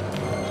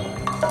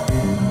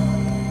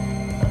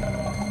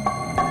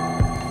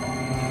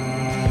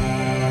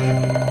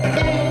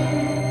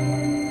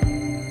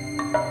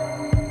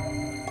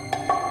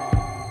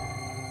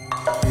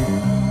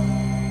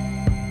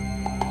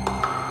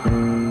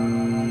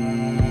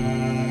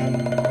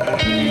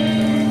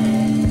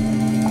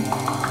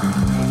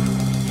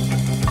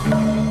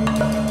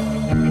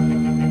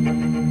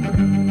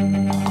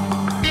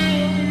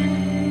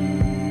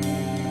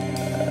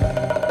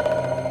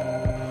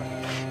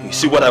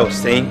 See what I was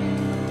saying?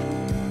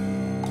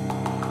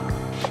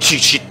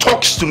 She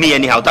talks to me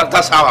anyhow.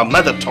 That's how her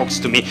mother talks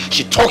to me.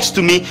 She talks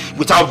to me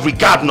without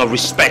regard nor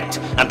respect.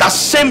 And that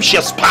same she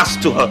has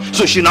passed to her.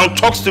 So she now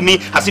talks to me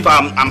as if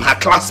I'm her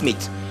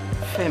classmate.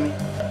 Femi,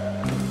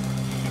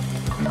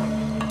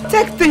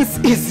 take things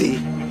easy.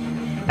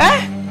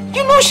 Eh?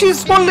 You know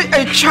she's only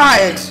a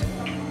child.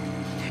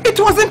 It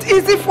wasn't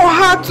easy for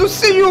her to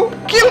see you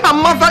kill her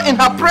mother in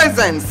her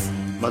presence.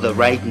 Mother,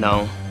 right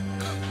now,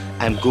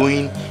 I'm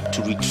going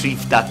to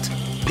retrieve that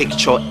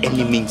picture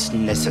any means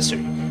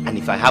necessary. And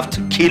if I have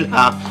to kill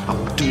her, I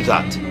will do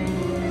that.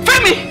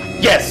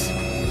 Femi! Yes!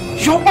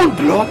 Your own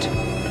blood?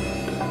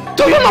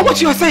 Do you know what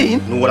you're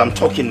saying? Know what I'm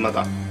talking,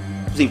 Mother?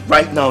 See,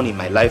 right now in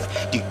my life,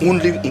 the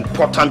only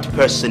important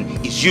person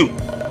is you.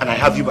 And I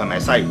have you by my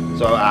side.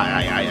 So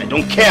I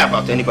don't care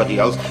about anybody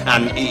else.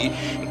 And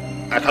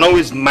I can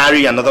always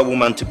marry another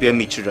woman to bear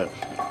me children.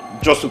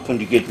 Just open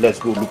the gate, let's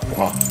go look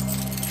for her.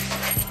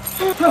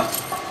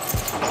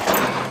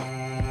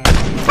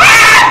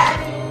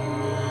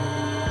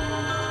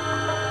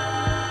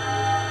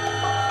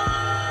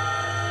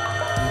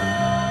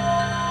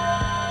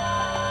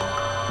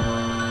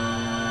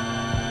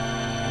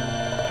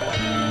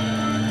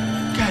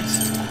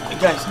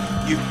 Guys,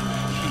 you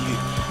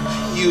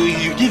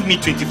give me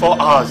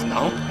 24 hours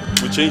now.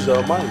 We changed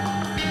our mind.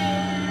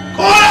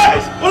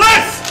 Police!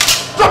 Police!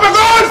 Drop your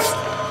guns!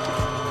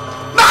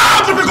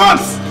 Now, drop your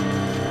guns!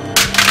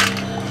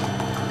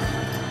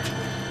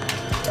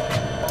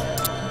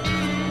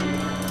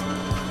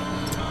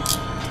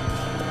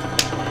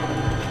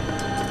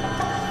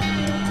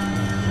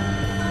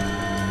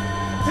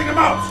 Take him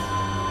out!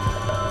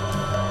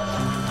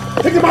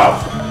 Take him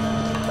out!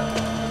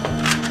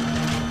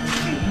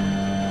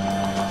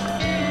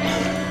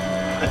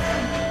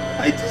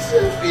 I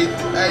deserve it.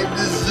 I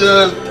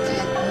deserved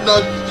it.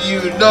 Not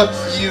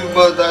you,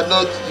 mother,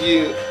 not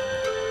you.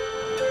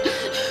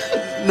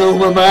 No,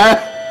 Mama.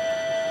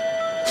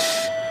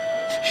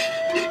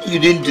 You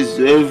didn't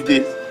deserve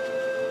this.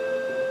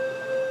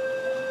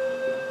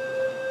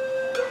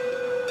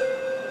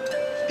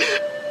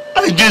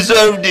 I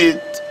deserved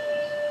it.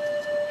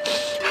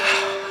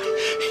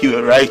 You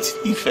were right,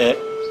 Ife.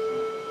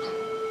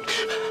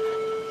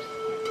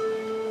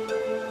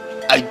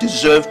 I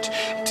deserved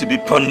to be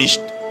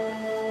punished.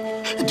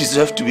 I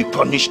deserve to be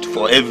punished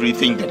for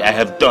everything that I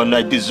have done.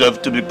 I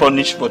deserve to be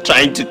punished for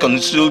trying to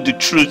conceal the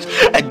truth.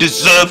 I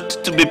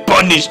deserved to be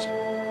punished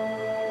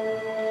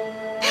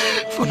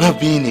for not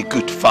being a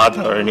good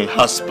father and a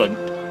husband.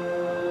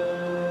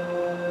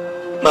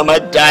 Mama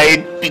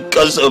died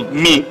because of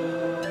me.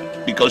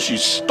 Because she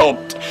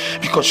stopped.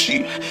 Because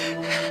she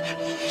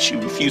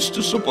refused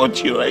to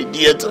support your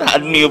idea to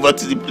hand me over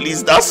to the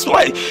police. That's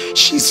why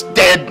she's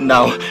dead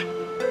now.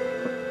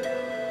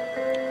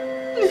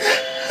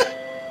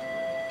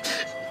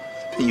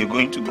 you're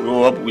going to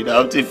grow up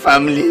without a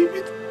family.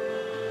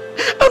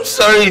 I'm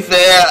sorry,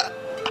 Fair.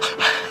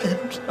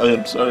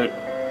 I'm sorry.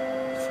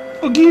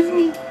 Forgive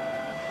me.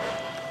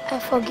 I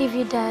forgive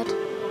you, Dad.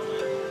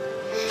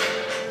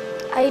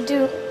 I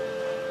do.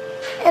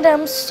 And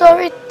I'm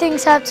sorry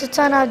things had to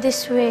turn out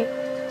this way.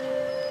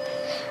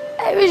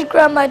 I wish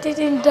Grandma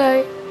didn't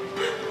die.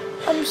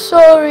 I'm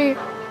sorry.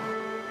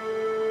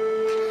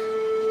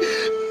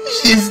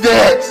 She's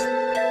dead.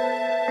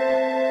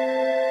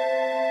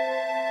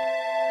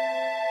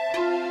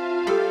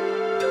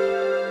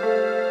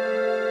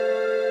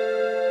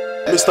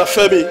 Mr.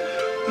 Femi,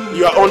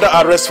 you are under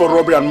arrest for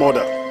robbery and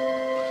murder.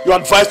 You are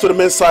advised to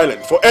remain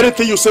silent, for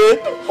anything you say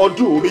or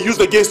do will be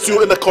used against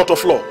you in the court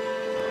of law.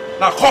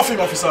 Now cuff him,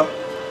 officer.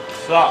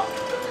 Sir.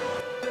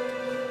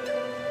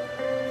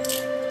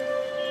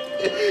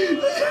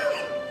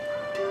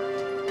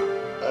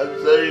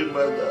 I'm sorry,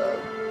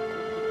 mother.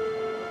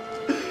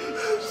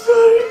 I'm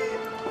sorry.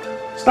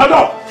 Stand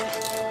up!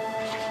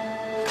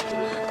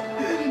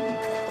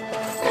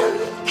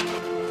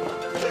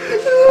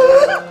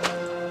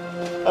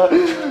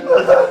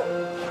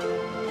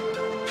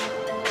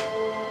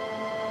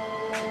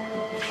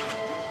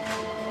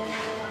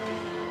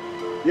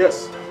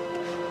 Yes.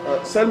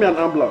 Send me an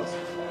ambulance.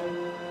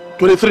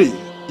 23.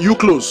 You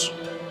close.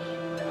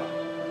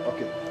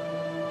 Okay.